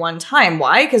offspring at one time.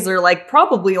 Why? Because they're like,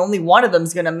 probably only one of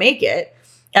them's going to make it.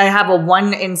 I have a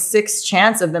 1 in 6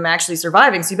 chance of them actually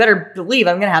surviving. So you better believe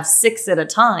I'm going to have 6 at a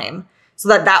time so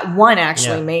that one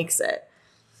actually makes it.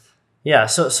 Yeah.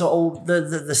 So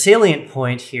the salient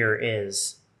point here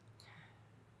is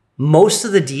most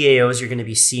of the DAOs you're going to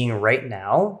be seeing right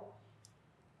now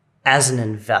as an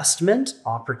investment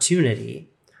opportunity,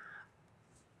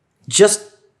 just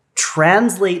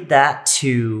translate that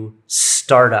to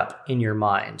startup in your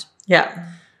mind. Yeah.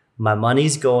 My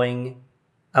money's going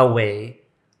away.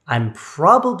 I'm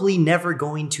probably never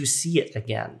going to see it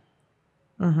again.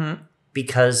 Mm-hmm.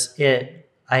 Because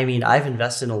I've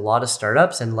invested in a lot of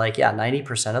startups and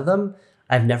 90% of them,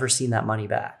 I've never seen that money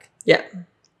back. Yeah.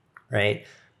 Right.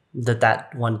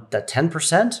 That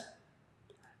 10%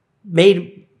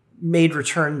 made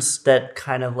returns that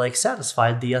kind of like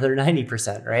satisfied the other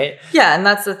 90%, right? Yeah. And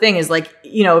that's the thing is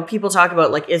people talk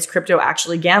about is crypto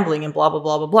actually gambling and blah, blah,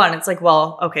 blah, blah, blah. And it's like,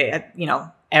 well, okay,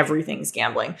 everything's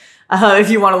gambling, if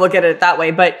you want to look at it that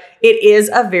way. But it is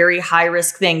a very high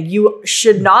risk thing. You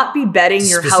should not be betting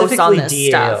your house on this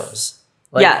DAOs.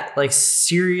 stuff.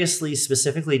 Seriously,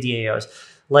 specifically DAOs.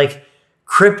 Like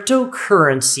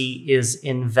cryptocurrency is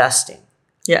investing.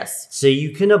 Yes. So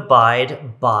you can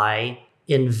abide by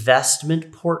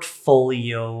investment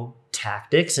portfolio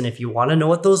tactics. And if you want to know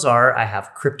what those are, I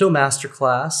have Crypto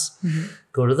Masterclass. Mm-hmm.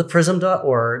 Go to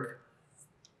theprism.org.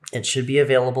 It should be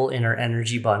available in our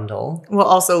energy bundle. We'll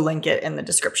also link it in the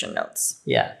description notes.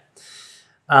 Yeah.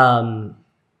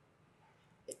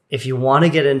 If you want to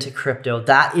get into crypto,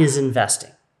 that is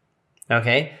investing.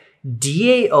 Okay.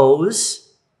 DAOs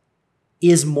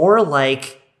is more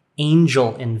like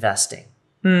angel investing.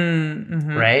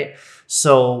 Mm-hmm. Right?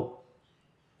 So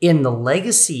in the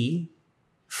legacy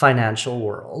financial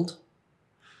world,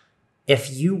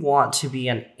 if you want to be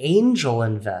an angel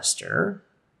investor,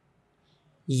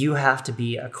 you have to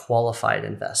be a qualified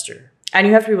investor. And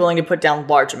you have to be willing to put down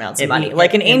large amounts of money.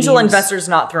 An angel investor is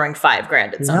not throwing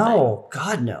 $5,000 at something. No,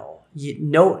 God, no.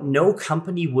 No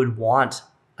company would want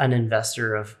an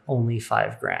investor of only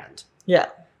 $5,000. Yeah.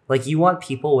 You want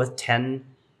people with 10,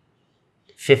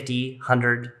 50,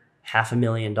 100,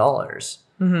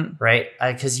 $500,000, right?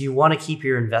 Because you want to keep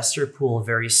your investor pool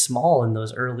very small in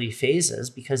those early phases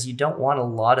because you don't want a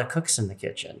lot of cooks in the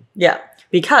kitchen. Yeah.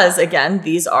 Because again,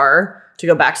 these are, to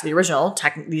go back to the original,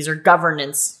 these are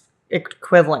governance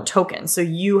equivalent tokens. So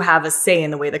you have a say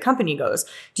in the way the company goes.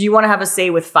 Do you want to have a say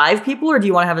with 5 people or do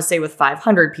you want to have a say with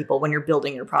 500 people when you're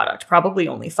building your product? Probably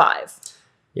only 5.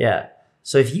 Yeah.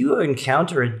 So if you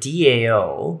encounter a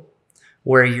DAO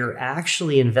where you're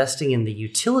actually investing in the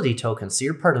utility token, so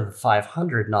you're part of the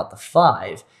 500, not the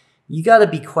 5, you got to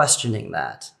be questioning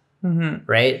that,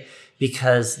 right?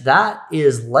 Because that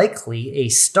is likely a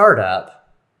startup.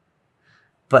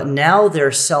 But now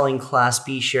they're selling Class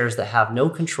B shares that have no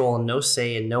control and no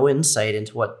say and no insight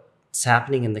into what's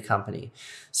happening in the company.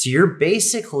 So you're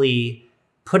basically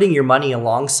putting your money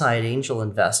alongside angel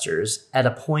investors at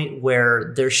a point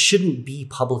where there shouldn't be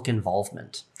public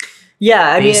involvement.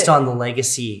 Yeah, based on the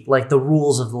legacy, like the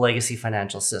rules of the legacy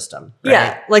financial system. Right?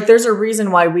 Yeah, like there's a reason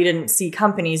why we didn't see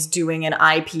companies doing an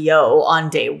IPO on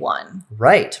day one.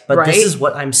 Right, but this is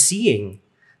what I'm seeing.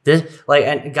 This, like,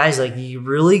 and guys, like, you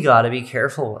really got to be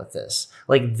careful with this.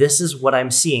 Like, this is what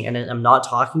I'm seeing, and I'm not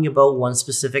talking about one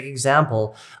specific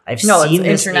example. I've seen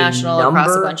this international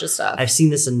across a bunch of stuff. I've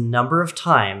seen this a number of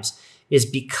times. Is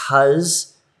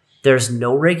because there's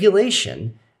no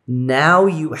regulation. Now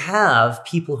you have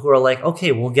people who are like,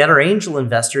 okay, we'll get our angel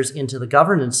investors into the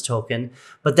governance token,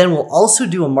 but then we'll also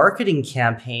do a marketing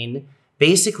campaign.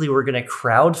 Basically, we're going to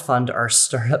crowdfund our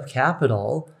startup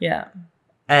capital. Yeah.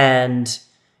 And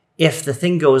if the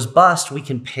thing goes bust, we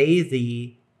can pay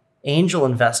the angel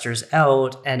investors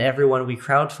out and everyone we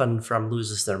crowdfund from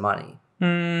loses their money.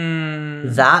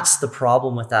 That's the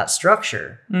problem with that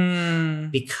structure.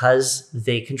 Because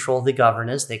they control the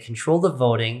governance, they control the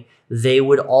voting, they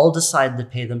would all decide to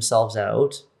pay themselves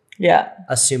out. Yeah.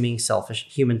 Assuming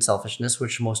human selfishness,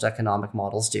 which most economic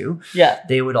models do. Yeah.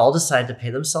 They would all decide to pay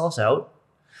themselves out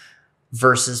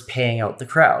versus paying out the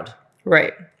crowd.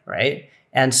 Right. Right.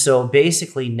 And so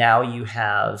basically now you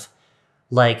have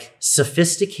like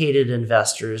sophisticated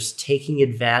investors taking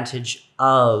advantage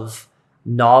of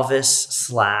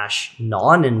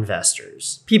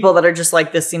novice/non-investors. People that are just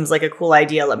like, this seems like a cool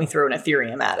idea. Let me throw an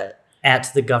Ethereum at it.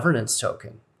 At the governance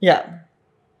token. Yeah.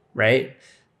 Right?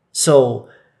 So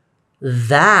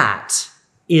that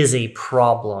is a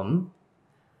problem.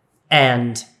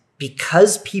 And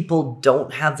because people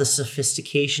don't have the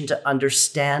sophistication to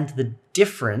understand the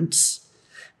difference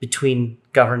between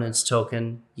governance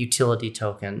token, utility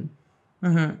token,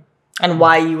 and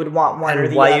why you would want one or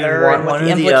the other, and what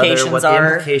the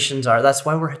implications are. That's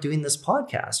why we're doing this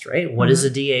podcast, right? What is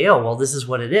a DAO? Well, this is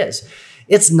what it is.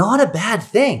 It's not a bad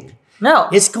thing. No.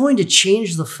 It's going to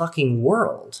change the fucking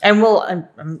world. And we'll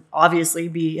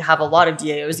obviously have a lot of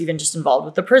DAOs even just involved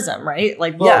with the Prism, right?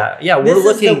 Like,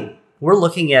 we're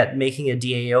looking at making a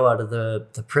DAO out of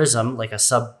the Prism, like a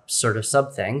sub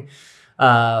thing,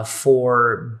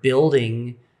 for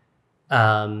building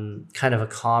kind of a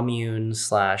commune /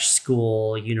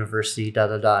 school, university, in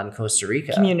Costa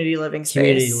Rica. Community living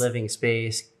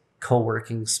space,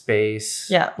 co-working space,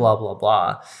 yeah, blah, blah,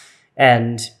 blah.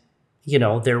 And, you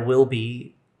know, there will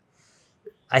be,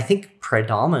 I think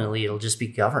predominantly it'll just be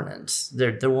governance.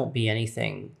 There won't be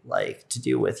anything like to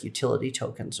do with utility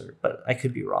tokens, but I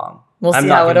could be wrong. We'll see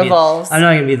how it evolves. I'm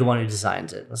not going to be the one who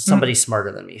designs it. Somebody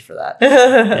smarter than me for that.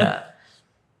 Yeah.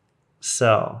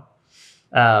 So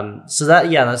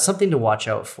that's something to watch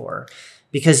out for,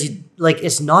 because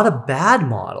it's not a bad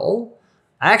model.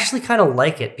 I actually kind of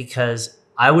like it because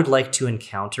I would like to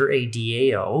encounter a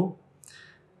DAO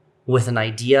with an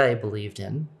idea I believed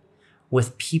in,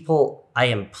 with people I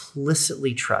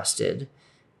implicitly trusted,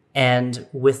 and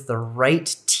with the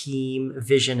right team,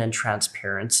 vision, and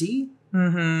transparency.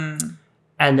 And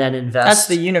then invest. That's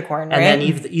the unicorn, right? And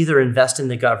then either invest in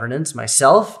the governance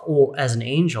myself, or as an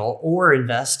angel, or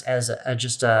invest as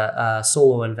just a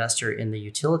solo investor in the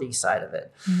utility side of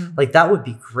it. Like, that would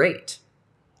be great.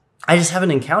 I just haven't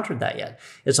encountered that yet.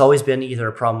 It's always been either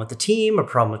a problem with the team, a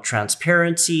problem with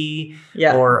transparency,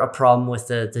 or a problem with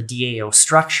the DAO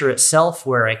structure itself,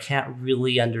 where I can't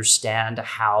really understand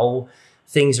how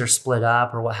things are split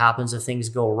up or what happens if things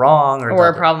go wrong. Or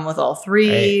a problem with all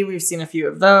three. Right? We've seen a few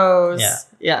of those.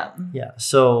 Yeah.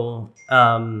 So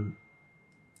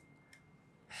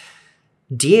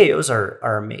DAOs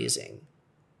are amazing.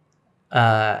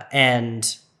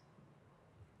 And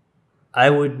I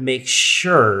would make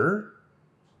sure,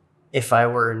 if I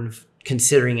were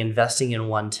considering investing in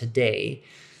one today,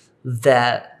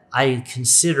 that I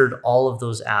considered all of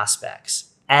those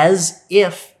aspects as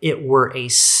if it were a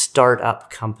startup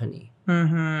company.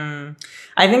 I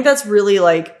think that's really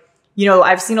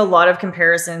I've seen a lot of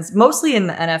comparisons, mostly in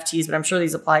the NFTs, but I'm sure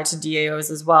these apply to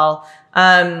DAOs as well,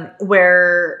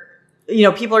 where,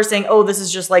 people are saying, oh, this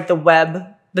is just like the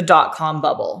 .com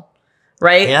bubble.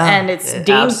 Right. Yeah, and it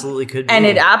absolutely could be. And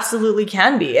it absolutely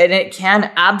can be. And it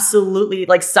can absolutely,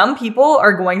 some people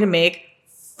are going to make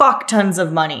fuck tons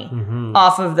of money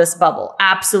off of this bubble.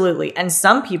 Absolutely. And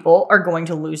some people are going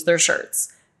to lose their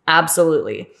shirts.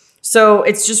 Absolutely. So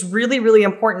it's just really, really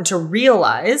important to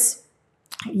realize,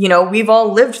 we've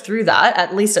all lived through that,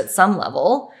 at least at some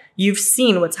level. You've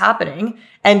seen what's happening.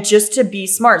 And just to be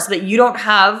smart so that you don't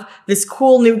have this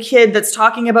cool new kid that's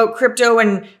talking about crypto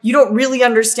and you don't really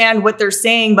understand what they're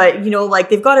saying, but like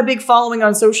they've got a big following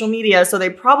on social media, so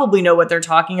they probably know what they're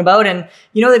talking about. And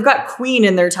they've got queen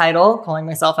in their title, calling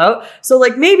myself out. So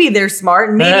like maybe they're smart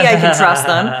and maybe I can trust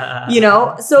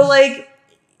them, So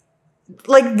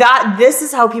like that, this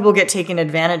is how people get taken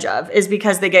advantage of, is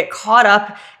because they get caught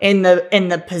up in the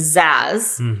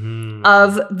pizzazz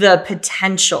of the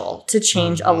potential to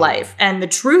change a life. And the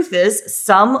truth is,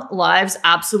 some lives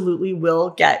absolutely will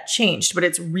get changed, but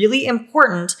it's really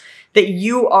important that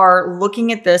you are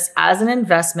looking at this as an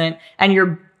investment and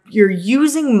you're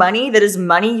using money that is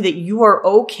money that you are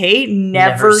okay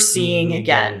never seeing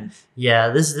again. Yeah,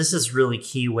 this is really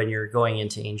key when you're going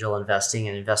into angel investing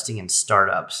and investing in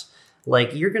startups.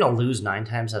 Like, you're going to lose 9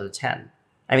 times out of 10.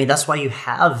 I mean, that's why you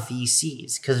have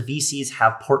VCs, because VCs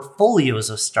have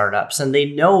portfolios of startups and they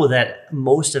know that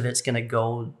most of it's going to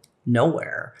go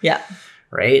nowhere. Yeah.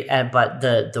 Right. But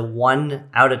the 1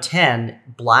 out of 10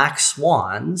 black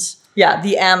swans. Yeah.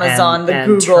 The Amazon, the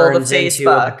Google, the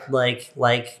Facebook.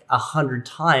 Like 100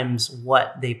 times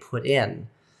what they put in,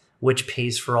 which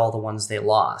pays for all the ones they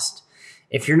lost.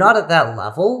 If you're not at that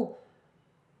level,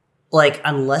 like,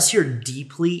 unless you're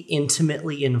deeply,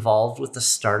 intimately involved with the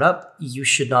startup, you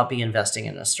should not be investing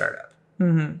in a startup.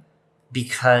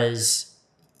 Because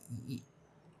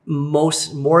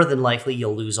more than likely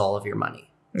you'll lose all of your money.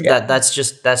 Yeah. That's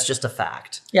just a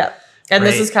fact. Yeah. And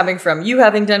This is coming from you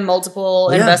having done multiple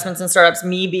investments in startups,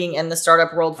 me being in the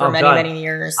startup world for many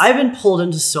years. I've been pulled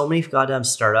into so many goddamn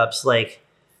startups, like,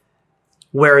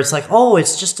 where it's like, oh,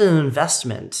 it's just an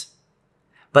investment.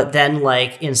 But then,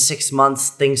 like, in 6 months,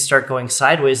 things start going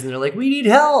sideways and they're like, we need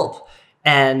help.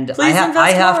 And I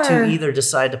have to either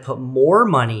decide to put more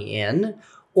money in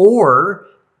or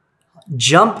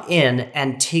jump in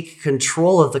and take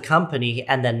control of the company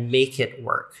and then make it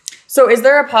work. So is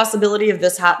there a possibility of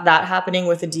that happening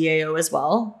with a DAO as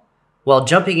well? Well,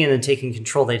 jumping in and taking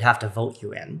control, they'd have to vote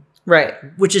you in. Right.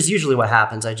 Which is usually what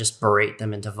happens. I just berate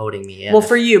them into voting me in. Well,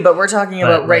 for you, but we're talking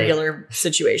about regular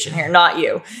situation here, not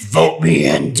you. Vote me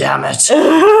in, damn it.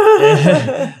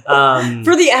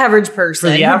 For the average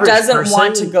person who doesn't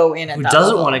want to go in at that level. Who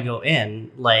doesn't want to go in,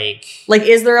 like,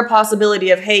 is there a possibility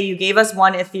of, hey, you gave us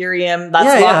 1 Ethereum,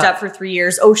 that's locked up for 3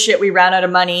 years. Oh shit, we ran out of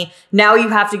money. Now you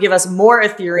have to give us more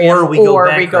Ethereum, or we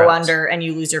go under and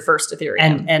you lose your first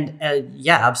Ethereum. And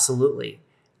yeah, absolutely.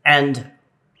 And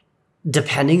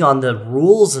depending on the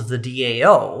rules of the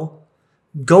DAO,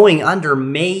 going under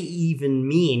may even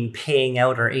mean paying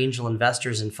out our angel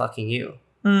investors and fucking you.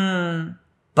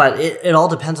 But it all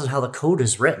depends on how the code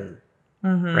is written,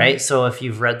 right? So if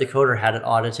you've read the code or had it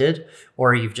audited,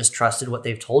 or you've just trusted what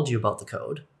they've told you about the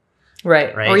code.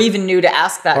 Right. Or even knew to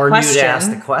ask that question. Or knew to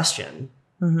ask the question.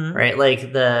 Right?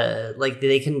 Like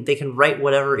they can write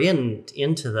whatever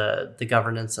into the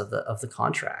governance of the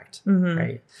contract.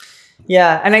 Right.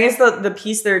 Yeah. And I guess the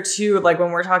piece there too, like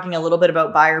when we're talking a little bit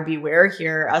about buyer beware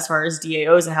here, as far as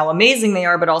DAOs and how amazing they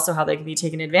are, but also how they can be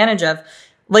taken advantage of,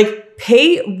 like,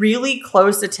 pay really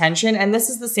close attention. And this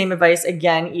is the same advice,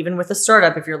 again, even with a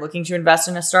startup. If you're looking to invest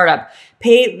in a startup,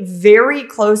 pay very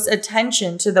close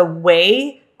attention to the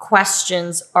way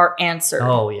questions are answered.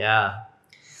 Oh, yeah.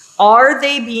 Are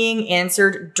they being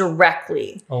answered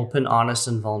directly? Open, honest,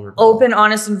 and vulnerable. Open,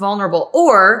 honest, and vulnerable.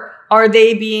 Or are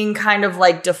they being kind of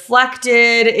like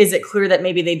deflected? Is it clear that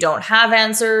maybe they don't have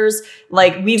answers?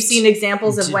 Like, we've seen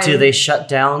examples of when... Do they shut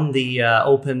down the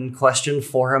open question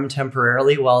forum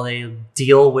temporarily while they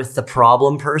deal with the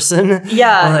problem person?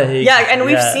 Yeah. And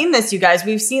we've seen this, you guys.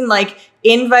 We've seen like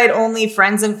invite-only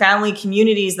friends and family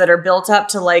communities that are built up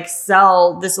to like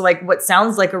sell this, like what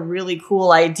sounds like a really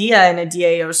cool idea in a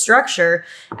DAO structure.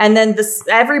 And then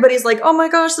everybody's like, oh my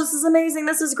gosh, this is amazing.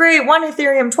 This is great. 1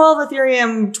 Ethereum, 12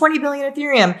 Ethereum, 20 billion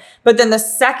Ethereum. But then the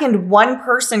second one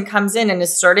person comes in and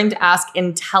is starting to ask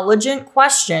intelligent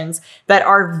questions that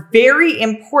are very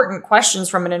important questions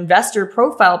from an investor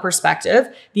profile perspective,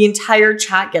 the entire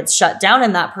chat gets shut down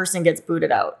and that person gets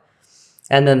booted out.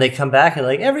 And then they come back and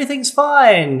like, everything's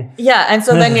fine. Yeah. And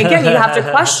so then again, you have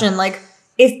to question, like,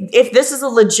 if this is a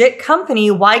legit company,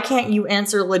 why can't you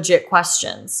answer legit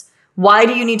questions? Why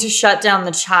do you need to shut down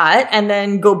the chat and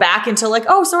then go back into like,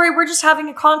 oh, sorry, we're just having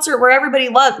a concert where everybody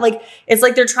loves, like, it's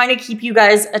like they're trying to keep you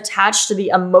guys attached to the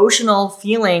emotional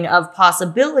feeling of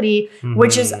possibility,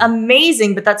 which is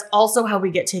amazing, but that's also how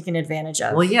we get taken advantage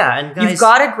of. Well, yeah. And guys, you've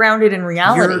got to ground it in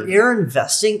reality. You're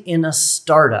investing in a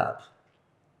startup.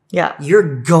 Yeah.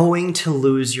 You're going to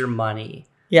lose your money.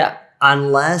 Yeah.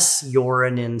 Unless you're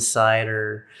an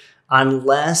insider,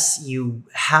 unless you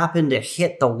happen to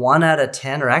hit the 1 out of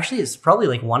 10, or actually it's probably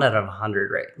like 1 out of 100,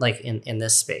 right? Like in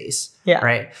this space,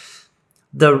 right?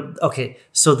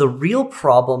 So the real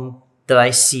problem that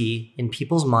I see in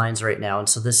people's minds right now, and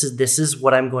so this is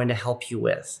what I'm going to help you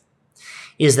with,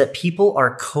 is that people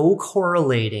are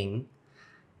co-correlating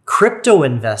crypto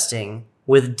investing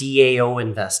with DAO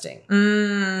investing.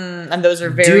 And those are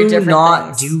very different things. Do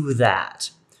not do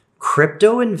that.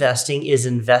 Crypto investing is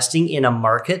investing in a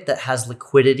market that has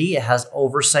liquidity, it has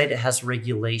oversight, it has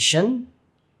regulation.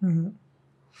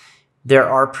 There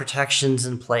are protections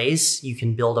in place. You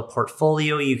can build a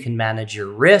portfolio, you can manage your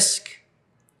risk,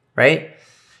 right?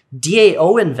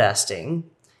 DAO investing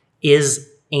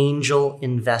is angel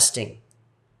investing,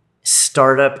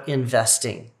 startup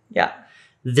investing. Yeah.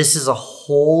 This is a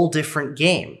whole different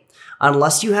game.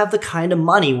 Unless you have the kind of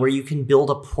money where you can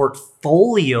build a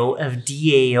portfolio of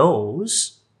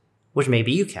DAOs, which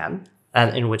maybe you can,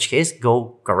 and in which case,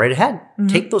 go right ahead.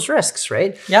 Take those risks,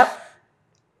 right? Yep.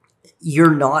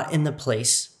 You're not in the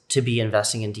place to be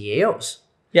investing in DAOs.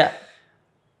 Yeah.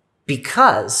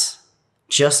 Because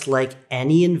just like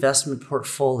any investment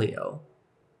portfolio,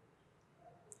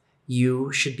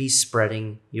 you should be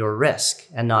spreading your risk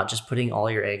and not just putting all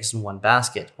your eggs in one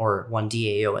basket, or one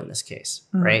DAO in this case,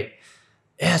 right?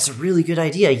 Yeah, it's a really good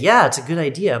idea. Yeah, it's a good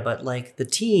idea. But like the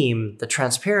team, the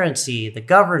transparency, the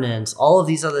governance, all of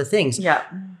these other things,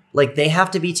 like they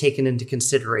have to be taken into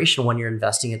consideration when you're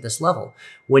investing at this level.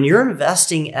 When you're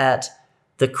investing at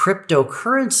the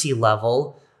cryptocurrency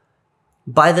level,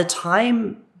 by the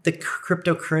time the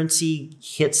cryptocurrency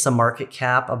hits a market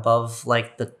cap above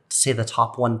like the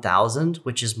top 1,000,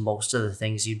 which is most of the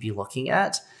things you'd be looking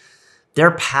at,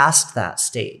 they're past that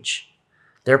stage.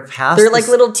 They're like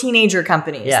little teenager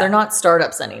companies. Yeah. They're not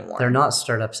startups anymore.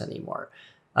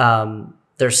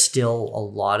 There's still a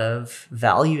lot of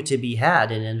value to be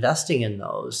had in investing in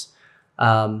those.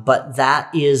 But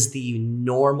that is the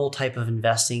normal type of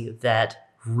investing that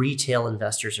retail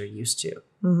investors are used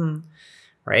to.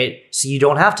 Right? So you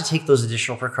don't have to take those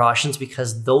additional precautions,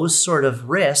 because those sort of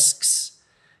risks,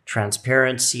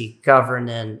 transparency,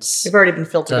 governance, they've already been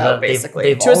filtered out,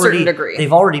 basically, to a certain degree.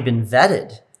 They've already been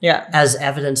vetted. Yeah. As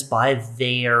evidenced by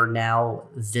they are now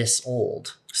this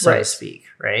old, so to speak,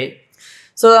 right?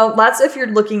 So that's if you're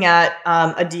looking at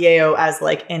a DAO as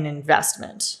like an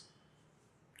investment.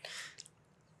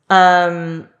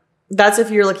 That's if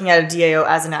you're looking at a DAO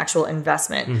as an actual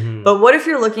investment. But what if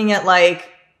you're looking at like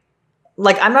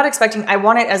I'm not expecting, I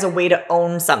want it as a way to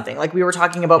own something. Like we were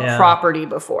talking about property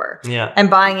before,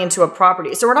 and buying into a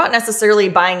property. So we're not necessarily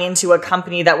buying into a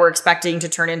company that we're expecting to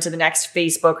turn into the next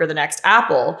Facebook or the next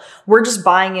Apple. We're just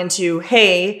buying into,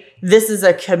 hey, this is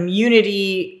a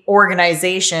community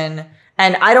organization,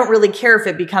 and I don't really care if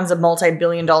it becomes a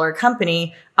multi-billion-dollar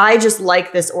company. I just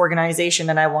like this organization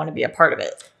and I want to be a part of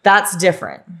it. That's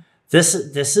different. This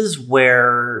is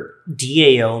where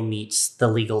DAO meets the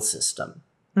legal system.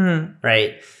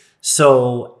 Right.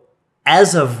 So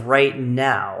as of right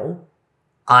now,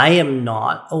 I am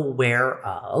not aware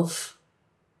of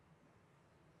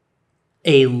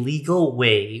a legal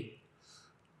way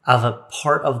of a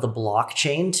part of the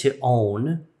blockchain to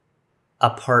own a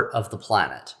part of the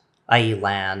planet, i.e.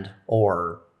 land,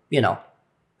 or,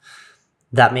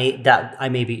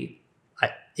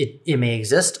 it may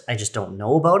exist. I just don't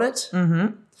know about it.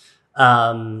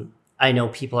 I know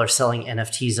people are selling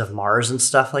NFTs of Mars and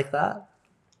stuff like that.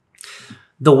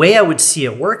 The way I would see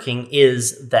it working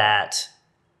is that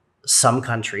some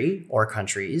country or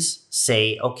countries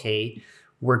say, okay,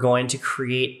 we're going to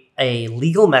create a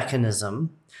legal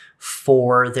mechanism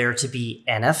for there to be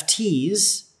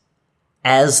NFTs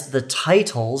as the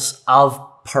titles of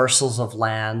parcels of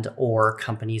land or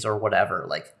companies or whatever,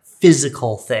 like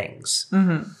physical things.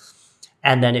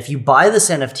 And then if you buy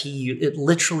this NFT, it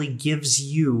literally gives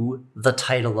you the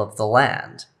title of the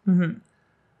land. Then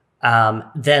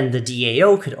the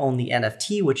DAO could own the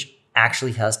NFT, which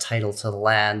actually has title to the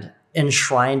land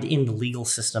enshrined in the legal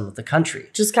system of the country.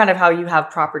 Just kind of how you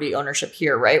have property ownership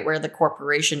here, right? Where the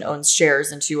corporation owns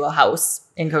shares into a house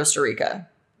in Costa Rica.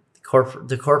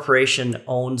 The corporation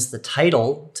owns the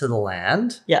title to the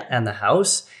land and the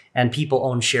house, and people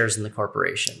own shares in the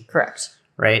corporation. Correct.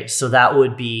 Right? So that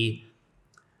would be...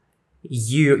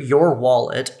 Your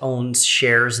wallet owns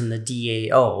shares in the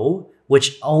DAO,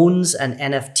 which owns an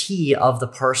NFT of the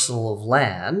parcel of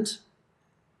land,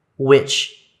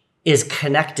 which is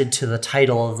connected to the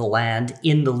title of the land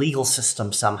in the legal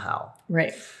system somehow.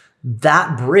 Right.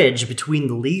 That bridge between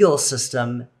the legal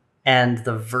system and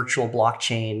the virtual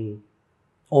blockchain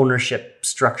ownership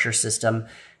structure system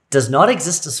does not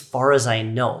exist as far as I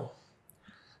know.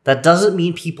 That doesn't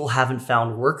mean people haven't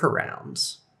found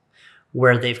workarounds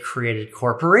where they've created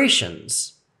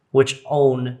corporations which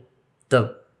own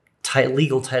the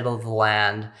legal title of the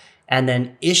land and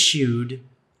then issued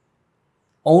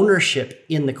ownership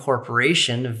in the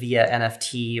corporation via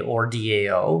NFT or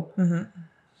DAO,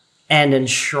 and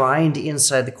enshrined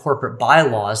inside the corporate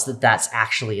bylaws that that's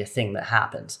actually a thing that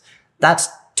happens. That's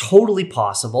totally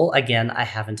possible. Again, I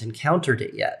haven't encountered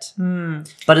it yet.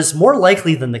 But it's more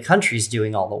likely than the country's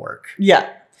doing all the work. Yeah.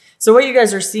 So what you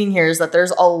guys are seeing here is that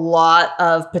there's a lot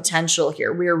of potential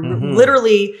here. We are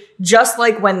literally just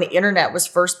like when the internet was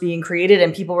first being created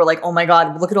and people were like, oh my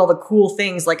God, look at all the cool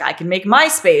things. Like I can make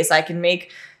MySpace, I can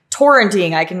make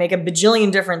torrenting, I can make a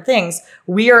bajillion different things.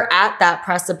 We are at that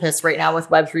precipice right now with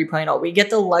Web 3.0. We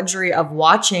get the luxury of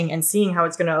watching and seeing how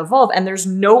it's going to evolve. And there's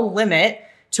no limit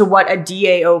to what a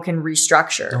DAO can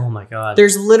restructure. Oh my God.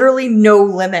 There's literally no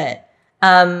limit.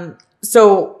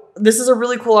 So this is a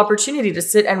really cool opportunity to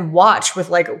sit and watch with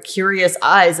like curious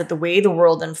eyes at the way the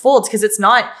world unfolds. Because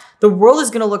the world is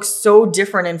going to look so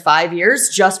different in 5 years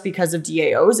just because of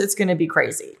DAOs. It's going to be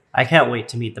crazy. I can't wait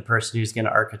to meet the person who's going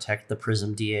to architect the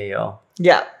Prism DAO.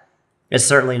 Yeah. It's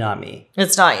certainly not me.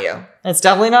 It's not you. It's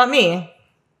definitely not me.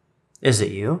 Is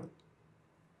it you?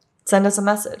 Send us a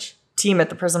message.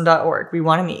 team@theprism.org. We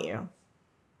want to meet you.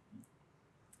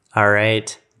 All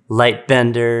right.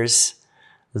 Lightbenders.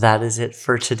 That is it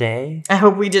for today. I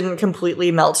hope we didn't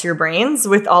completely melt your brains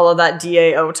with all of that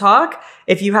DAO talk.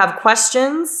 If you have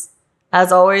questions,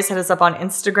 as always, hit us up on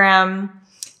Instagram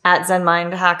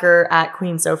 @ZenMindHacker,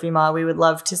 @QueenSophieMa. We would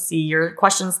love to see your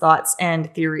questions, thoughts,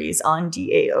 and theories on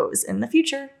DAOs in the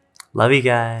future. Love you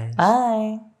guys.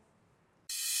 Bye.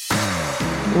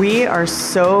 We are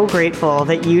so grateful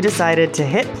that you decided to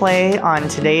hit play on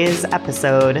today's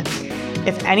episode.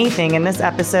 If anything in this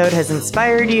episode has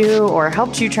inspired you or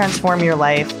helped you transform your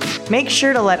life, make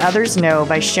sure to let others know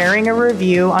by sharing a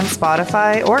review on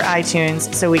Spotify or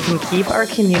iTunes so we can keep our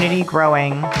community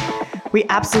growing. We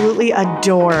absolutely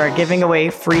adore giving away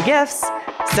free gifts.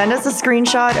 Send us a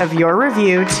screenshot of your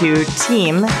review to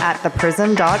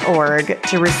team@theprism.org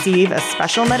to receive a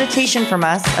special meditation from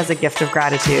us as a gift of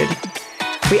gratitude.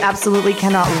 We absolutely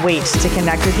cannot wait to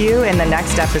connect with you in the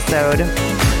next episode.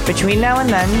 Between now and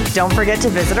then, don't forget to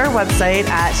visit our website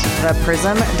at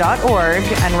theprism.org,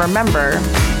 and remember,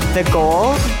 the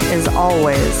gold is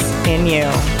always in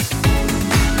you.